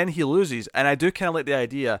then he loses, and I do kind of like the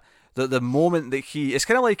idea that the moment that it's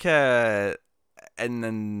kind of like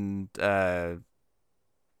in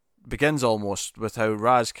Begins almost, with how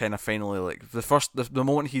Raz kind of finally, like, the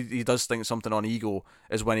moment he does think something on Ego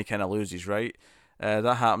is when he kind of loses, right?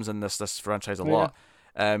 That happens in this franchise a lot.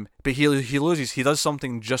 But he loses. He does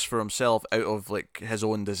something just for himself out of, like, his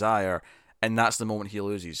own desire, and that's the moment he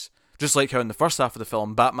loses. Just like how in the first half of the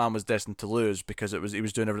film, Batman was destined to lose because he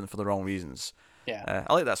was doing everything for the wrong reasons. Yeah,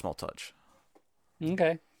 I like that small touch.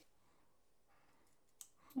 Okay,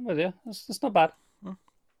 I'm with you. It's not bad.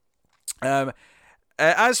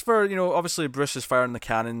 As for, obviously Bruce is firing the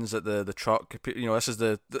cannons at the truck. This is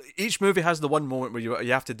each movie has the one moment where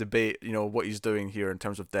you have to debate, what he's doing here in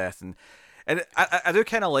terms of death, and I do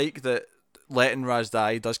kind of like that letting Raz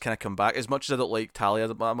die does kind of come back. As much as I don't like Talia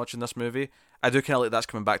that much in this movie, I do kind of like that's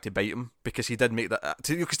coming back to bite him, because he did make that.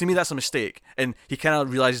 Because to me that's a mistake, and he kind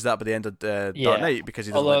of realizes that by the end of Dark Knight, because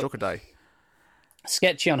he doesn't let Joker die.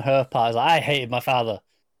 Sketchy on her part. Like, I hated my father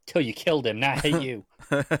till you killed him. Now I hate you.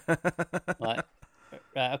 Like,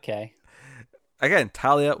 right, okay. Again,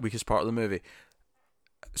 Talia, weakest part of the movie.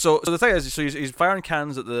 So the thing is, he's firing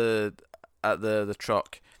cannons at the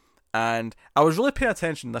truck. And I was really paying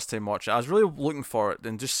attention this time watching. I was really looking for it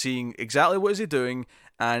and just seeing exactly what is he doing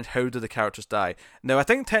and how do the characters die. Now, I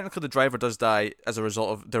think technically the driver does die as a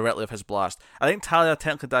result directly of his blast. I think Talia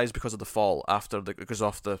technically dies because of the fall after it goes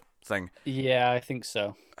off the thing. Yeah, I think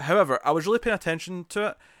so. However, I was really paying attention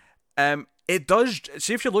to it. It does,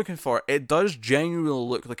 see, if you're looking for it, it does genuinely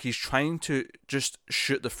look like he's trying to just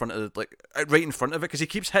shoot the front of right in front of it, because he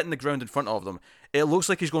keeps hitting the ground in front of them. It looks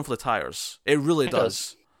like he's going for the tires. It really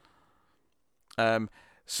does. But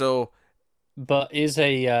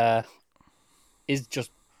is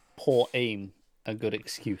just poor aim a good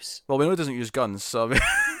excuse? Well, we know he doesn't use guns, so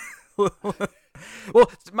well,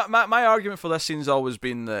 my argument for this scene's always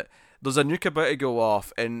been that there's a nuke about to go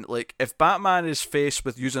off, and, like, if Batman is faced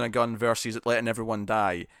with using a gun versus letting everyone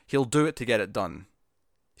die, he'll do it to get it done.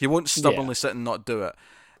 He won't stubbornly sit and not do it.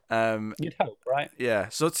 You'd hope, right? Yeah.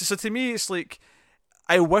 So to me, it's like,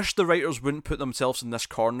 I wish the writers wouldn't put themselves in this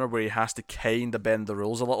corner where he has to kind of bend the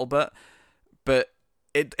rules a little bit, but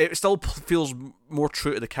it still feels more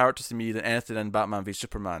true to the character to me than anything in Batman v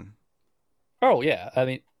Superman. Oh yeah, I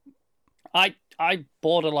mean, I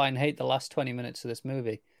borderline hate the last 20 minutes of this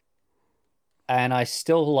movie, and I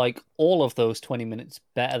still like all of those 20 minutes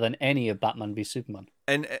better than any of Batman v Superman.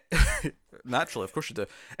 And naturally, of course you do.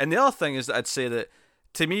 And the other thing is that I'd say that,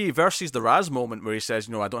 to me, versus the Raz moment where he says,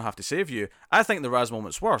 I don't have to save you, I think the Raz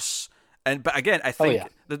moment's worse. But again, I think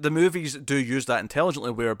that the movies do use that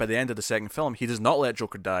intelligently, where by the end of the second film, he does not let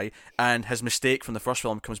Joker die, and his mistake from the first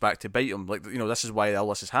film comes back to bite him. Like, this is why all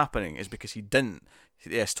this is happening, is because he didn't,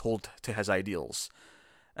 hold to his ideals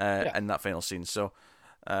in that final scene. So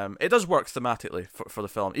it does work thematically for the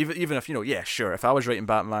film, even if, sure, if I was writing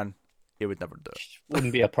Batman, he would never do it.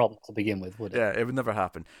 Wouldn't be a problem to begin with, would it? Yeah, it would never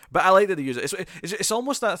happen. But I like that they use it. It's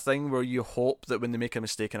almost that thing where you hope that when they make a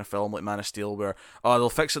mistake in a film like Man of Steel, where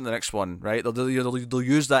they'll fix it in the next one, right? They'll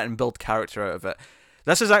use that and build character out of it.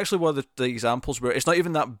 This is actually one of the examples where it's not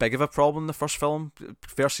even that big of a problem in the first film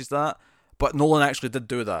versus that. But Nolan actually did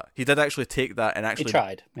do that. He did actually take that and actually he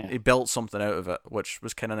tried. Yeah. He built something out of it, which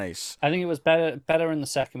was kind of nice. I think it was better in the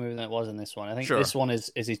second movie than it was in this one. I think this one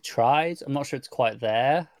is he tried. I'm not sure it's quite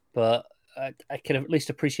there, but I can at least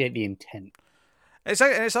appreciate the intent. It's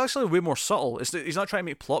actually way more subtle. He's not trying to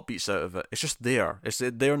make plot beats out of it. It's just there. It's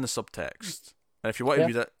there in the subtext. And if you want to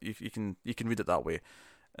read it, you can read it that way,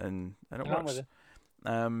 and it works.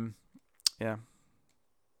 Yeah.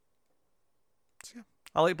 So, yeah.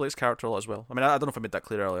 I like Blake's character a lot as well. I mean, I don't know if I made that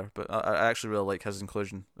clear earlier, but I actually really like his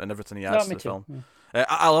inclusion and everything he adds to the film. Yeah.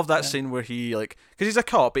 I love that scene where he, because he's a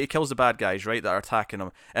cop, but he kills the bad guys, right, that are attacking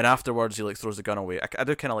him, and afterwards he throws the gun away. I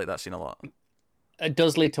do kind of like that scene a lot. It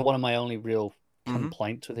does lead to one of my only real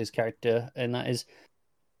complaints with his character, and that is,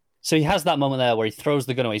 So he has that moment there where he throws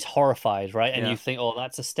the gun away. He's horrified, right? And Yeah. you think, oh,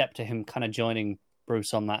 that's a step to him kind of joining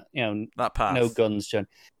Bruce on that, That path. no guns, John.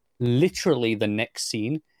 Literally, the next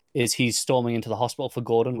scene is he's storming into the hospital for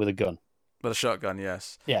Gordon with a gun. With a shotgun,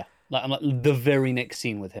 yes. Yeah. Like, I'm like, the very next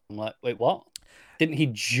scene with him. I'm like, wait, what? Didn't he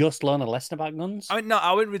just learn a lesson about guns? I mean, no,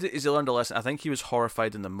 I wouldn't read it as he learned a lesson. I think he was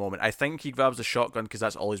horrified in the moment. I think he grabs the shotgun because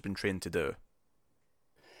that's all he's been trained to do.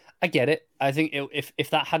 I get it. I think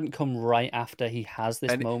if that hadn't come right after he has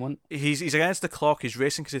this moment, he's against the clock. He's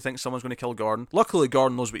racing because he thinks someone's going to kill Gordon. Luckily,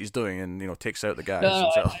 Gordon knows what he's doing and takes out the guys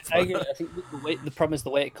himself. I think the problem is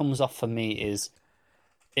the way it comes off for me is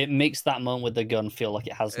it makes that moment with the gun feel like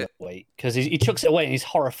it has no weight because he chucks it away and he's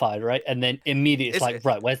horrified, right? And then immediately it's like,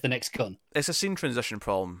 right, where's the next gun? It's a scene transition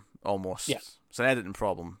problem almost. Yeah. It's an editing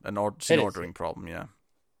problem, scene ordering problem. Yeah,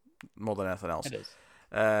 more than anything else. It is.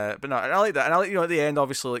 But no, I like that, and I like at the end,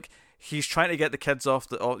 obviously, like he's trying to get the kids off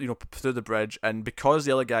through the bridge, and because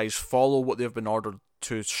the other guys follow what they've been ordered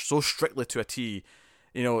to so strictly to a T,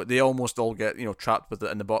 they almost all get trapped with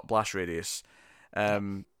it in the blast radius,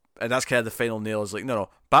 and that's kind of the final nail. Is like no,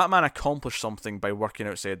 Batman accomplished something by working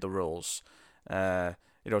outside the rules. To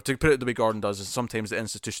put it the way Gordon does, is sometimes the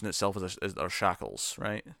institution itself is our shackles,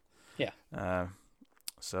 right? Yeah.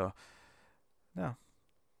 So, yeah.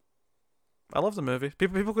 I love the movie.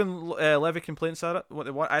 People can levy complaints at it. What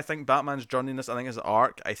they want. I think Batman's journey in this, I think, is an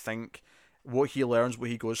arc. I think what he learns, what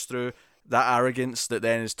he goes through, that arrogance that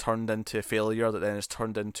then is turned into failure, that then is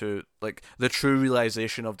turned into like the true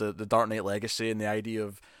realization of the Dark Knight legacy and the idea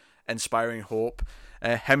of inspiring hope.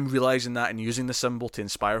 Him realizing that and using the symbol to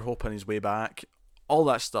inspire hope on his way back. All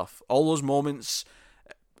that stuff. All those moments.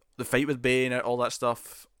 The fight with Bane, all that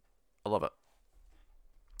stuff. I love it.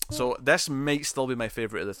 So this might still be my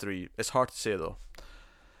favourite of the three. It's hard to say though.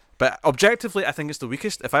 But objectively, I think it's the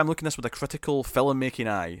weakest. If I'm looking at this with a critical filmmaking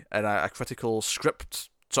eye and a critical script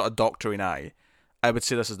sort of doctoring eye, I would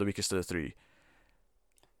say this is the weakest of the three.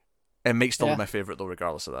 It might still be my favourite though,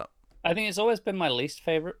 regardless of that. I think it's always been my least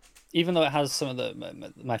favourite, even though it has some of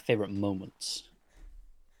my favourite moments.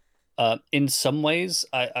 In some ways,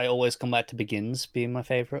 I always come back to Begins being my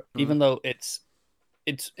favourite, even though it's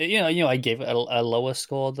I gave it a lower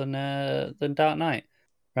score than Dark Knight,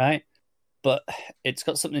 right? But it's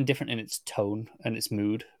got something different in its tone and its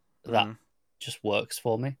mood that just works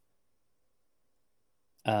for me.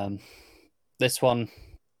 This one,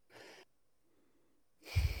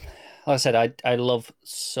 like I said, I love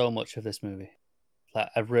so much of this movie, like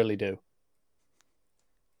I really do.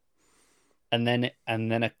 And then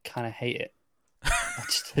I kind of hate it.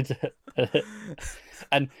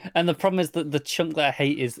 And the problem is that the chunk that I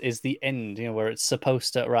hate is the end, where it's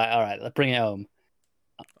supposed to all right, let's bring it home.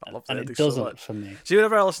 I love and it doesn't for me. See,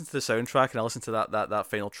 whenever I listen to the soundtrack and I listen to that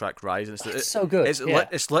final track, Rise, and it's so good.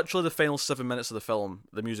 It's literally the final 7 minutes of the film,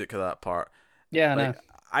 the music of that part. Yeah, I know.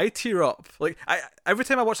 I tear up. Like every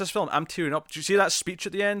time I watch this film, I'm tearing up. Do you see that speech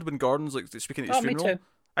at the end when Gordon's like speaking at his funeral? Me too.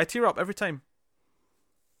 I tear up every time.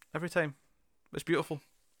 Every time. It's beautiful.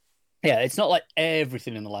 Yeah, it's not like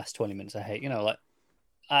everything in the last 20 minutes I hate. Like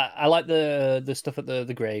I like the stuff at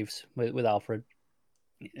the graves with Alfred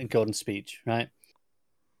and Gordon's speech, right?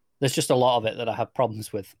 There's just a lot of it that I have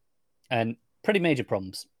problems with, and pretty major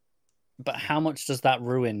problems. But how much does that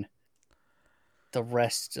ruin the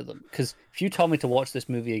rest of them? Because if you told me to watch this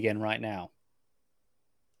movie again right now,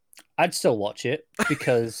 I'd still watch it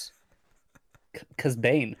because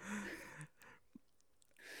Bane.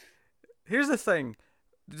 Here's the thing.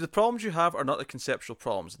 The problems you have are not the conceptual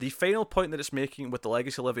problems. The final point that it's making with the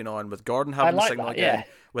legacy living on, with Gordon having the signal again,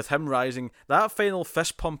 with him rising, that final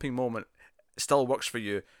fist-pumping moment still works for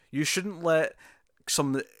you. You shouldn't let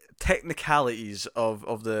some technicalities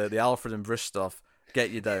of the Alfred and Bruce stuff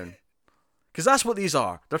get you down. Because that's what these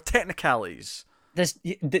are. They're technicalities.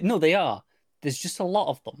 No, they are. There's just a lot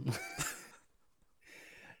of them.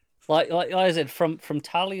 like I said, from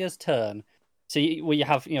Talia's turn, so where you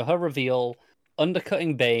have her reveal,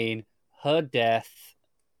 undercutting Bane, her death.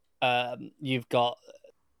 You've got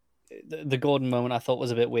the Gordon moment. I thought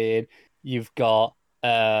was a bit weird. You've got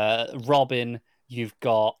Robin. You've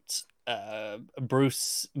got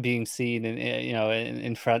Bruce being seen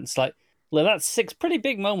in France. Like that's 6 pretty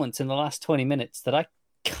big moments in the last 20 minutes that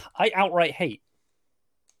I outright hate.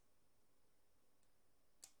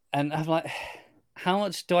 And I'm like, how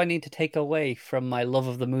much do I need to take away from my love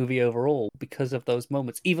of the movie overall because of those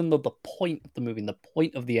moments? Even though the point of the movie and the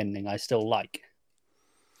point of the ending I still like.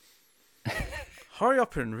 Hurry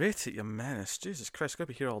up and rate it, you menace. Jesus Christ, I'll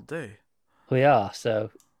be here all day. We are,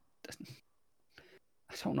 so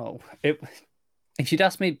I don't know. If you'd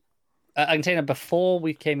asked me, I can tell you before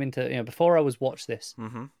we came into, before I was watched this,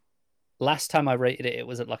 last time I rated it, it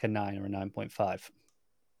was at like a 9 or a 9.5.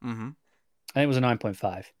 Mm-hmm. I think it was a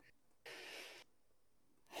 9.5.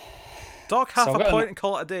 Dock half a point and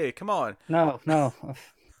call it a day. Come on. No. I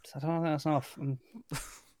don't think that's enough.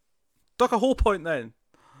 Dock a whole point then.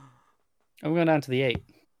 I'm going down to the 8.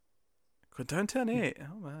 Go down to an 8.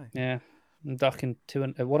 Oh my. Yeah, I'm docking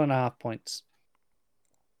 1.5 points.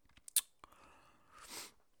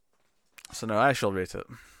 So now I shall rate it.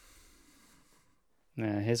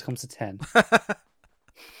 Yeah, here comes a 10.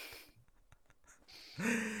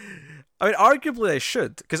 I mean, arguably I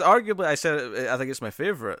should, because arguably I said I think it's my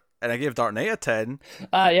favorite, and I gave Dark Knight a 10.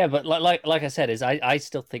 Yeah, but like I said, I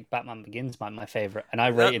still think Batman Begins my favorite, and I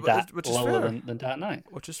rated that lower than Dark Knight,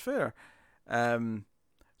 which is fair.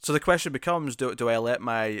 So the question becomes: Do I let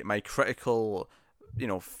my critical,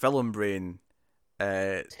 film brain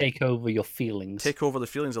take over your feelings? Take over the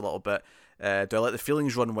feelings a little bit. Do I let the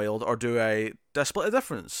feelings run wild, or do I split the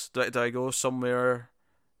difference? Do I go somewhere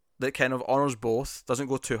that kind of honors both, doesn't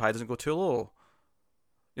go too high, doesn't go too low?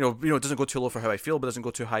 It doesn't go too low for how I feel, but doesn't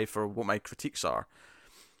go too high for what my critiques are.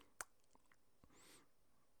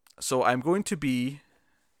 So I'm going to be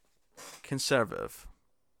conservative.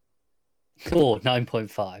 Cool,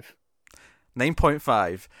 9.5.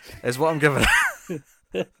 9.5 is what I'm giving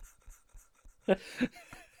it.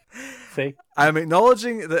 See? I'm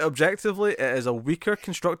acknowledging that objectively it is a weaker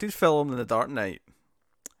constructed film than The Dark Knight.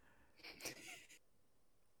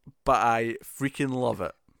 But I freaking love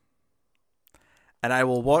it. And I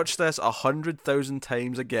will watch this 100,000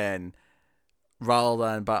 times again rather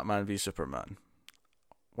than Batman v Superman.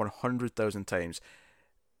 100,000 times.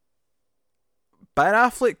 Ben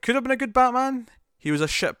Affleck could have been a good Batman. He was a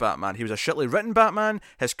shit Batman. He was a shitly written Batman.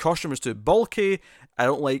 His costume was too bulky. I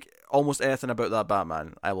don't like almost anything about that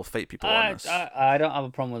Batman. I will fight people on this. I don't have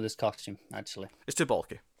a problem with his costume, actually. It's too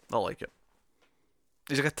bulky. I don't like it.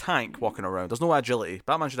 He's like a tank walking around. There's no agility.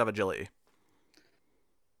 Batman should have agility.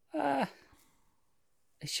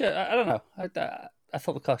 Sure, I don't know. I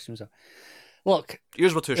thought the costumes are... Look...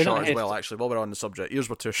 Ears were too short as well, actually, while we're on the subject. Ears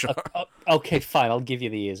were too short. Okay, fine. I'll give you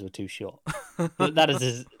the ears were too short. That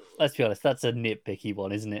is... Let's be honest, that's a nitpicky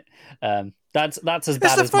one, isn't it? That's as bad as my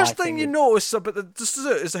It's the first thing you notice about this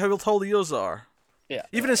is how tall the ears are. Yeah.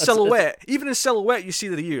 Even in silhouette, you see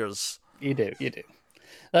the ears. You do.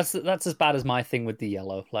 That's as bad as my thing with the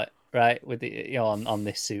yellow, right? With the on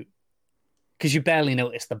this suit, because you barely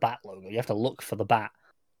notice the bat logo. You have to look for the bat.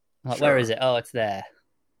 Sure. Where is it? Oh, it's there.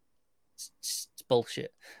 It's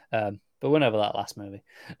bullshit. But we're over that last movie.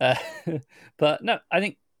 But no,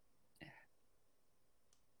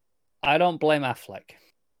 I don't blame Affleck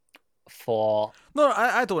for... No,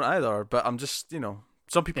 I don't either, but I'm just,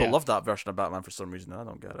 some people love that version of Batman for some reason, and I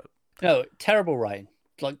don't get it. No, terrible writing.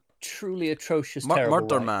 Like, truly atrocious, terrible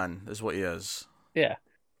Murder writing. Man is what he is. Yeah.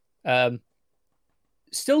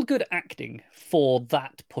 Still good acting for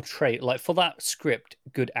that portrayal, like, for that script,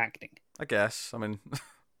 good acting. I guess, I mean...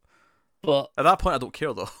 But... At that point, I don't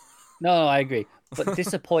care, though. No, I agree. But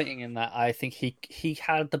disappointing in that, I think he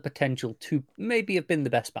had the potential to maybe have been the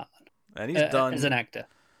best Batman. And he's done. As an actor.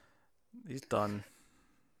 He's done.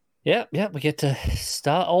 Yeah, we get to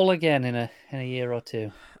start all again in a year or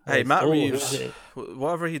two. Hey, Matt Reeves,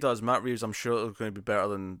 whatever he does, Matt Reeves, I'm sure it's going to be better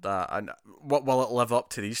than that. And will it live up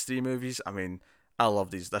to these three movies? I mean, I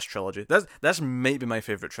love this trilogy. This might be my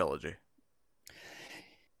favourite trilogy.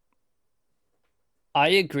 I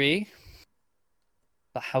agree.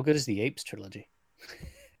 But how good is the Apes trilogy?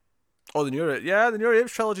 Oh, the New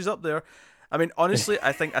Apes trilogy's up there. I mean, honestly,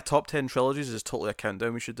 I think a top 10 trilogies is totally a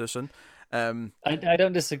countdown we should do soon. I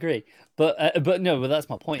don't disagree, but that's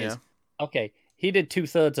my point. Is okay. He did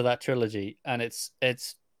 2/3 of that trilogy, and it's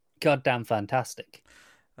goddamn fantastic.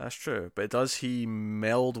 That's true, but does he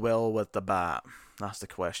meld well with the Bat? That's the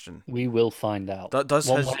question. We will find out. One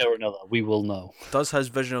way or another, we will know. Does his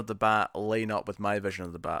vision of the Bat line up with my vision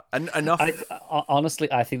of the Bat? And enough.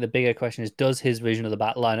 Honestly, I think the bigger question is: does his vision of the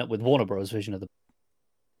Bat line up with Warner Bros. Vision of the?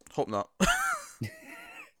 Hope not.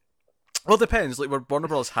 Well, it depends. Like, were Warner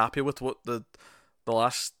Bros. Happy with what the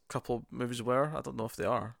last couple movies were? I don't know if they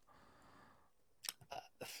are.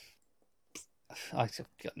 I've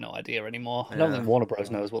got no idea anymore. Yeah. I don't think Warner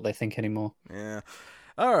Bros. Knows what they think anymore. Yeah.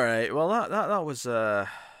 All right. Well, that was Dark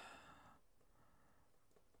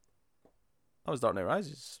Knight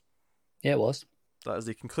Rises. Yeah, it was. That is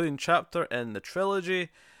the concluding chapter in the trilogy.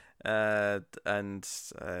 I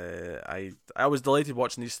was delighted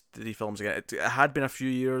watching these three films again. It had been a few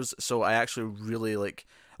years, so I actually really like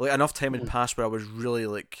enough time had passed where I was really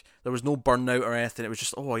there was no burnout or anything. It was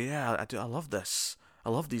just, oh yeah, I love this. I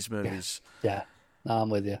love these movies. Yeah, no, I'm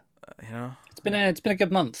with you. You know, it's been a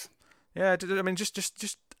good month. Yeah, I mean, just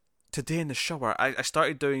today in the shower, I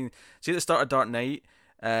started doing. See, at the start of Dark Knight,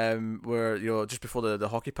 where just before the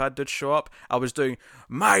hockey pad did show up, I was doing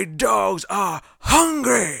 "My dogs are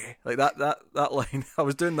hungry," like that line. I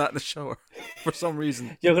was doing that in the shower for some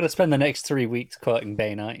reason. You're going to spend the next 3 weeks quoting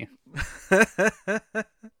Bane, aren't you?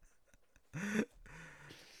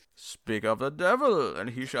 Speak of the devil,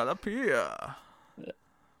 and he shall appear.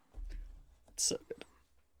 So good.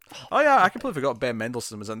 Oh yeah, I completely forgot Ben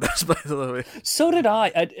Mendelsohn was in this, by the way. So did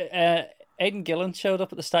I. Aidan Gillen showed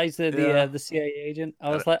up at the stage, the CIA agent. I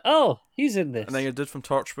was like, oh, he's in this. And then your dude from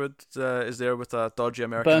Torchwood is there with a dodgy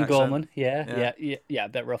American accent. Gorman, yeah, a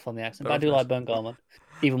bit rough on the accent, but I do like Burn Gorman,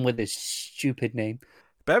 even with his stupid name.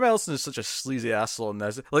 Ben Mendelsohn is such a sleazy asshole in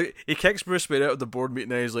this. Like, he kicks Bruce Wayne out of the board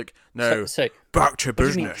meeting and he's like, no, back to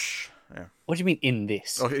business. Yeah. What do you mean in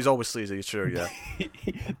this? Oh, he's always sleazy, sure, yeah.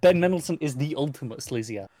 Ben Mendelsohn is the ultimate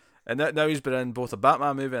sleazy ass. And now he's been in both a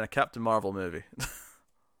Batman movie and a Captain Marvel movie.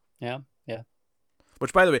 Yeah.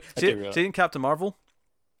 Which, by the way, see in Captain Marvel,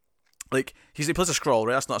 like, he plays a Skrull,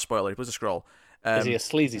 right? That's not a spoiler, he plays a Skrull. Is he a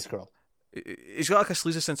sleazy Skrull? He's got like a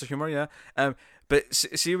sleazy sense of humor, yeah. But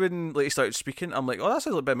see when he started speaking, I'm like, oh, that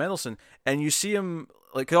sounds like Ben Mendelsohn. And you see him,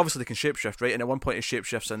 like, obviously they can shapeshift, right? And at one point he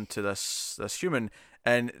shapeshifts into this human,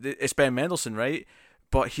 and it's Ben Mendelsohn, right?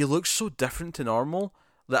 But he looks so different to normal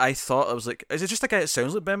that I thought, I was like, is it just a guy that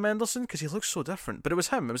sounds like Ben Mendelsohn? Because he looks so different. But it was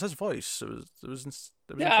him. It was his voice. It was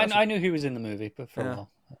yeah, I knew he was in the movie, but for a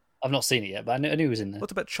while. I've not seen it yet, but I knew he was in there.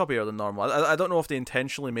 Looked a bit chubbier than normal. I don't know if they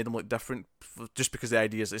intentionally made him look different just because the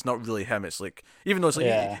idea is it's not really him. It's like, even though it's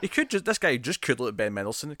like, he could just, this guy just could look like Ben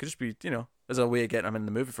Mendelsohn. It could just be, as a way of getting him in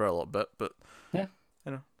the movie for a little bit, but yeah,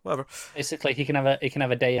 whatever. Basically, he can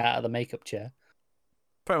have a day out of the makeup chair.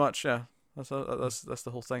 Pretty much, yeah. That's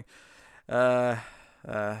the whole thing. And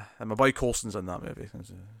my boy Coulson's in that movie.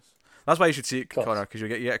 That's why you should see it, Connor, because you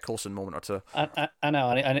get a Coulson moment or two. I know.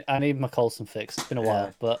 I need my Coulson fix. It's been a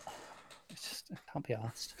while, but it's just, I can't be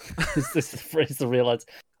asked. This is the real answer.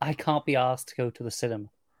 I can't be asked to go to the cinema.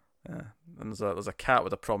 Yeah, and there's a cat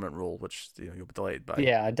with a prominent role, which you'll be delighted by.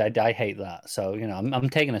 Yeah, I hate that. So I'm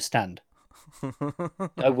taking a stand.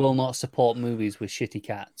 I will not support movies with shitty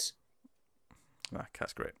cats.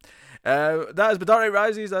 Cat's great. That has been Dark Knight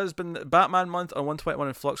Rises. That has been Batman Month on 121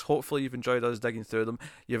 in Flux. Hopefully you've enjoyed us digging through them.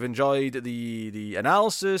 You've enjoyed the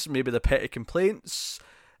analysis, maybe the petty complaints.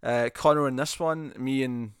 Connor in this one, me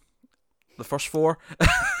in the first four.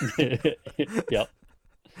 Yep.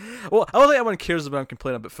 Well, I don't think anyone cares about I'm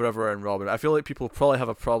complaining about Forever and Robin. I feel like people probably have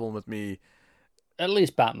a problem with me. At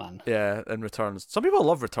least Batman. Yeah, in Returns. Some people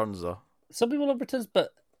love Returns, though. Some people love Returns,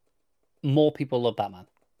 but more people love Batman.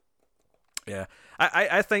 Yeah,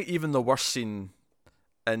 I think even the worst scene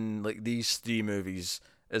in like these three movies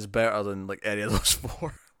is better than like any of those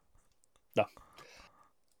four. No,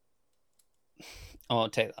 I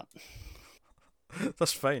won't take that.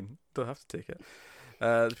 That's fine. Don't have to take it.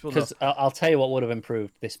 Because I'll tell you what would have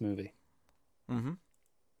improved this movie. Mm-hmm.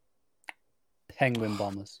 Penguin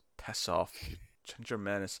bombers. Piss off, you ginger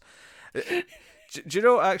menace. Do you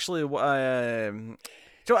know actually what I?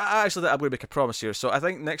 So I actually I'm going to make a promise here. So I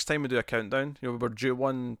think next time we do a countdown, we're due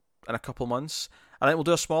one in a couple months. I think we'll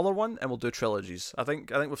do a smaller one and we'll do trilogies. I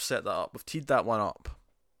think we've set that up. We've teed that one up.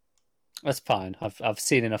 That's fine. I've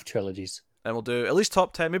seen enough trilogies. And we'll do at least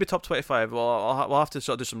top 10, maybe top 25. Well, we'll have to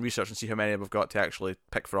sort of do some research and see how many we've got to actually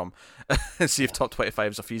pick from, and see if top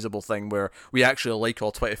 25 is a feasible thing where we actually like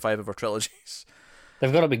all 25 of our trilogies.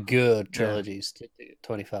 They've got to be good trilogies.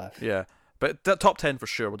 25. Yeah. But the top 10 for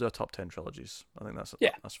sure. We'll do a top 10 trilogies. I think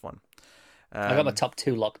that's fun. I got my top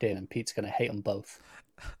 2 locked in, and Pete's going to hate them both.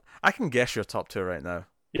 I can guess your top 2 right now.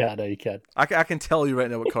 Yeah, I know you can. I can tell you right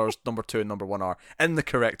now what cars number 2 and number 1 are in the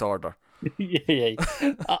correct order. Yeah.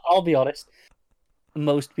 I'll be honest.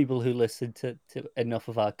 Most people who listen to enough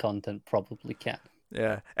of our content probably can.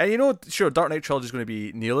 Yeah. And sure, Dark Knight Trilogy is going to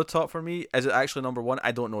be near the top for me. Is it actually number 1?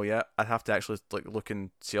 I don't know yet. I'd have to actually look and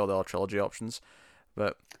see all the other trilogy options.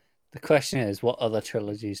 But the question is, what other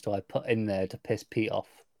trilogies do I put in there to piss Pete off?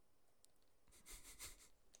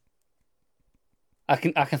 I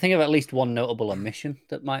can think of at least one notable omission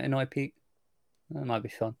that might annoy Pete. That might be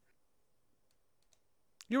fun.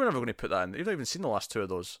 You were never going to put that in. You've not even seen the last 2 of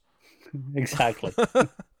those. Exactly. I'm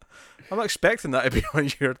not expecting that to be on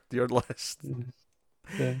your list.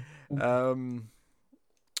 Yeah.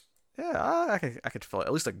 I could fill it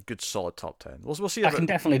at least a good solid top 10. We'll see. I can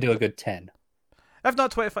definitely do a good 10. If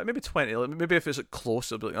not 25, maybe 20. Maybe if it's close,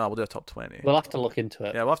 it'll be like, we'll do a top 20. We'll have to look into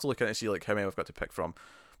it. Yeah, we'll have to look at it and see how many we've got to pick from.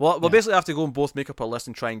 We'll basically have to go and both make up a list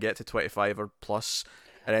and try and get to 25 or plus.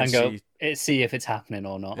 And then see if it's happening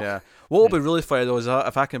or not. Yeah. What will be really funny though is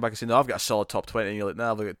if I come back and say, no, I've got a solid top 20, and you're like,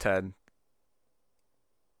 nah, I've got 10.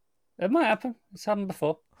 It might happen. It's happened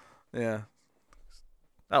before. Yeah.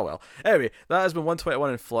 Oh well. Anyway, that has been 121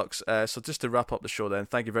 in Flux. So just to wrap up the show then,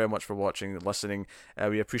 thank you very much for watching and listening.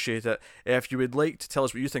 We appreciate it. If you would like to tell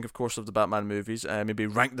us what you think, of course, of the Batman movies, maybe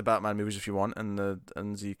rank the Batman movies if you want in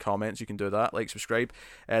the comments, you can do that. Like, subscribe.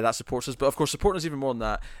 That supports us. But of course, supporting us even more than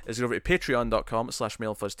that is go over to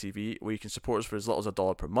patreon.com/MailFuzzTV, where you can support us for as little as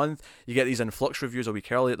 $1 per month. You get these in Flux reviews a week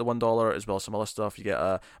early at the $1, as well as some other stuff. You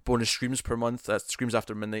get bonus streams per month. That's Screams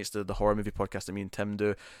After Midnight, the horror movie podcast that me and Tim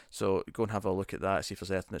do. So go and have a look at that, see if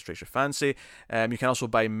there's anything that strikes your fancy. You can also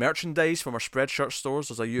buy merchandise from our Spreadshirt stores.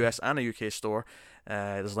 There's a US and a UK store.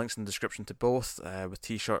 There's links in the description to both, with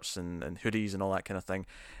t-shirts and hoodies and all that kind of thing,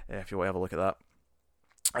 if you want to have a look at that.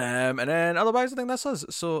 And then otherwise, I think that's us.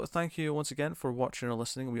 So thank you once again for watching or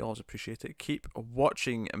listening. We always appreciate it. Keep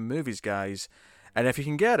watching movies, guys. And if you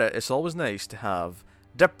can get it, it's always nice to have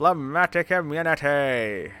diplomatic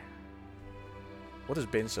immunity. What does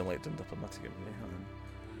Bane sound like in diplomatic immunity?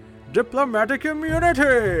 Diplomatic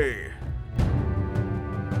immunity!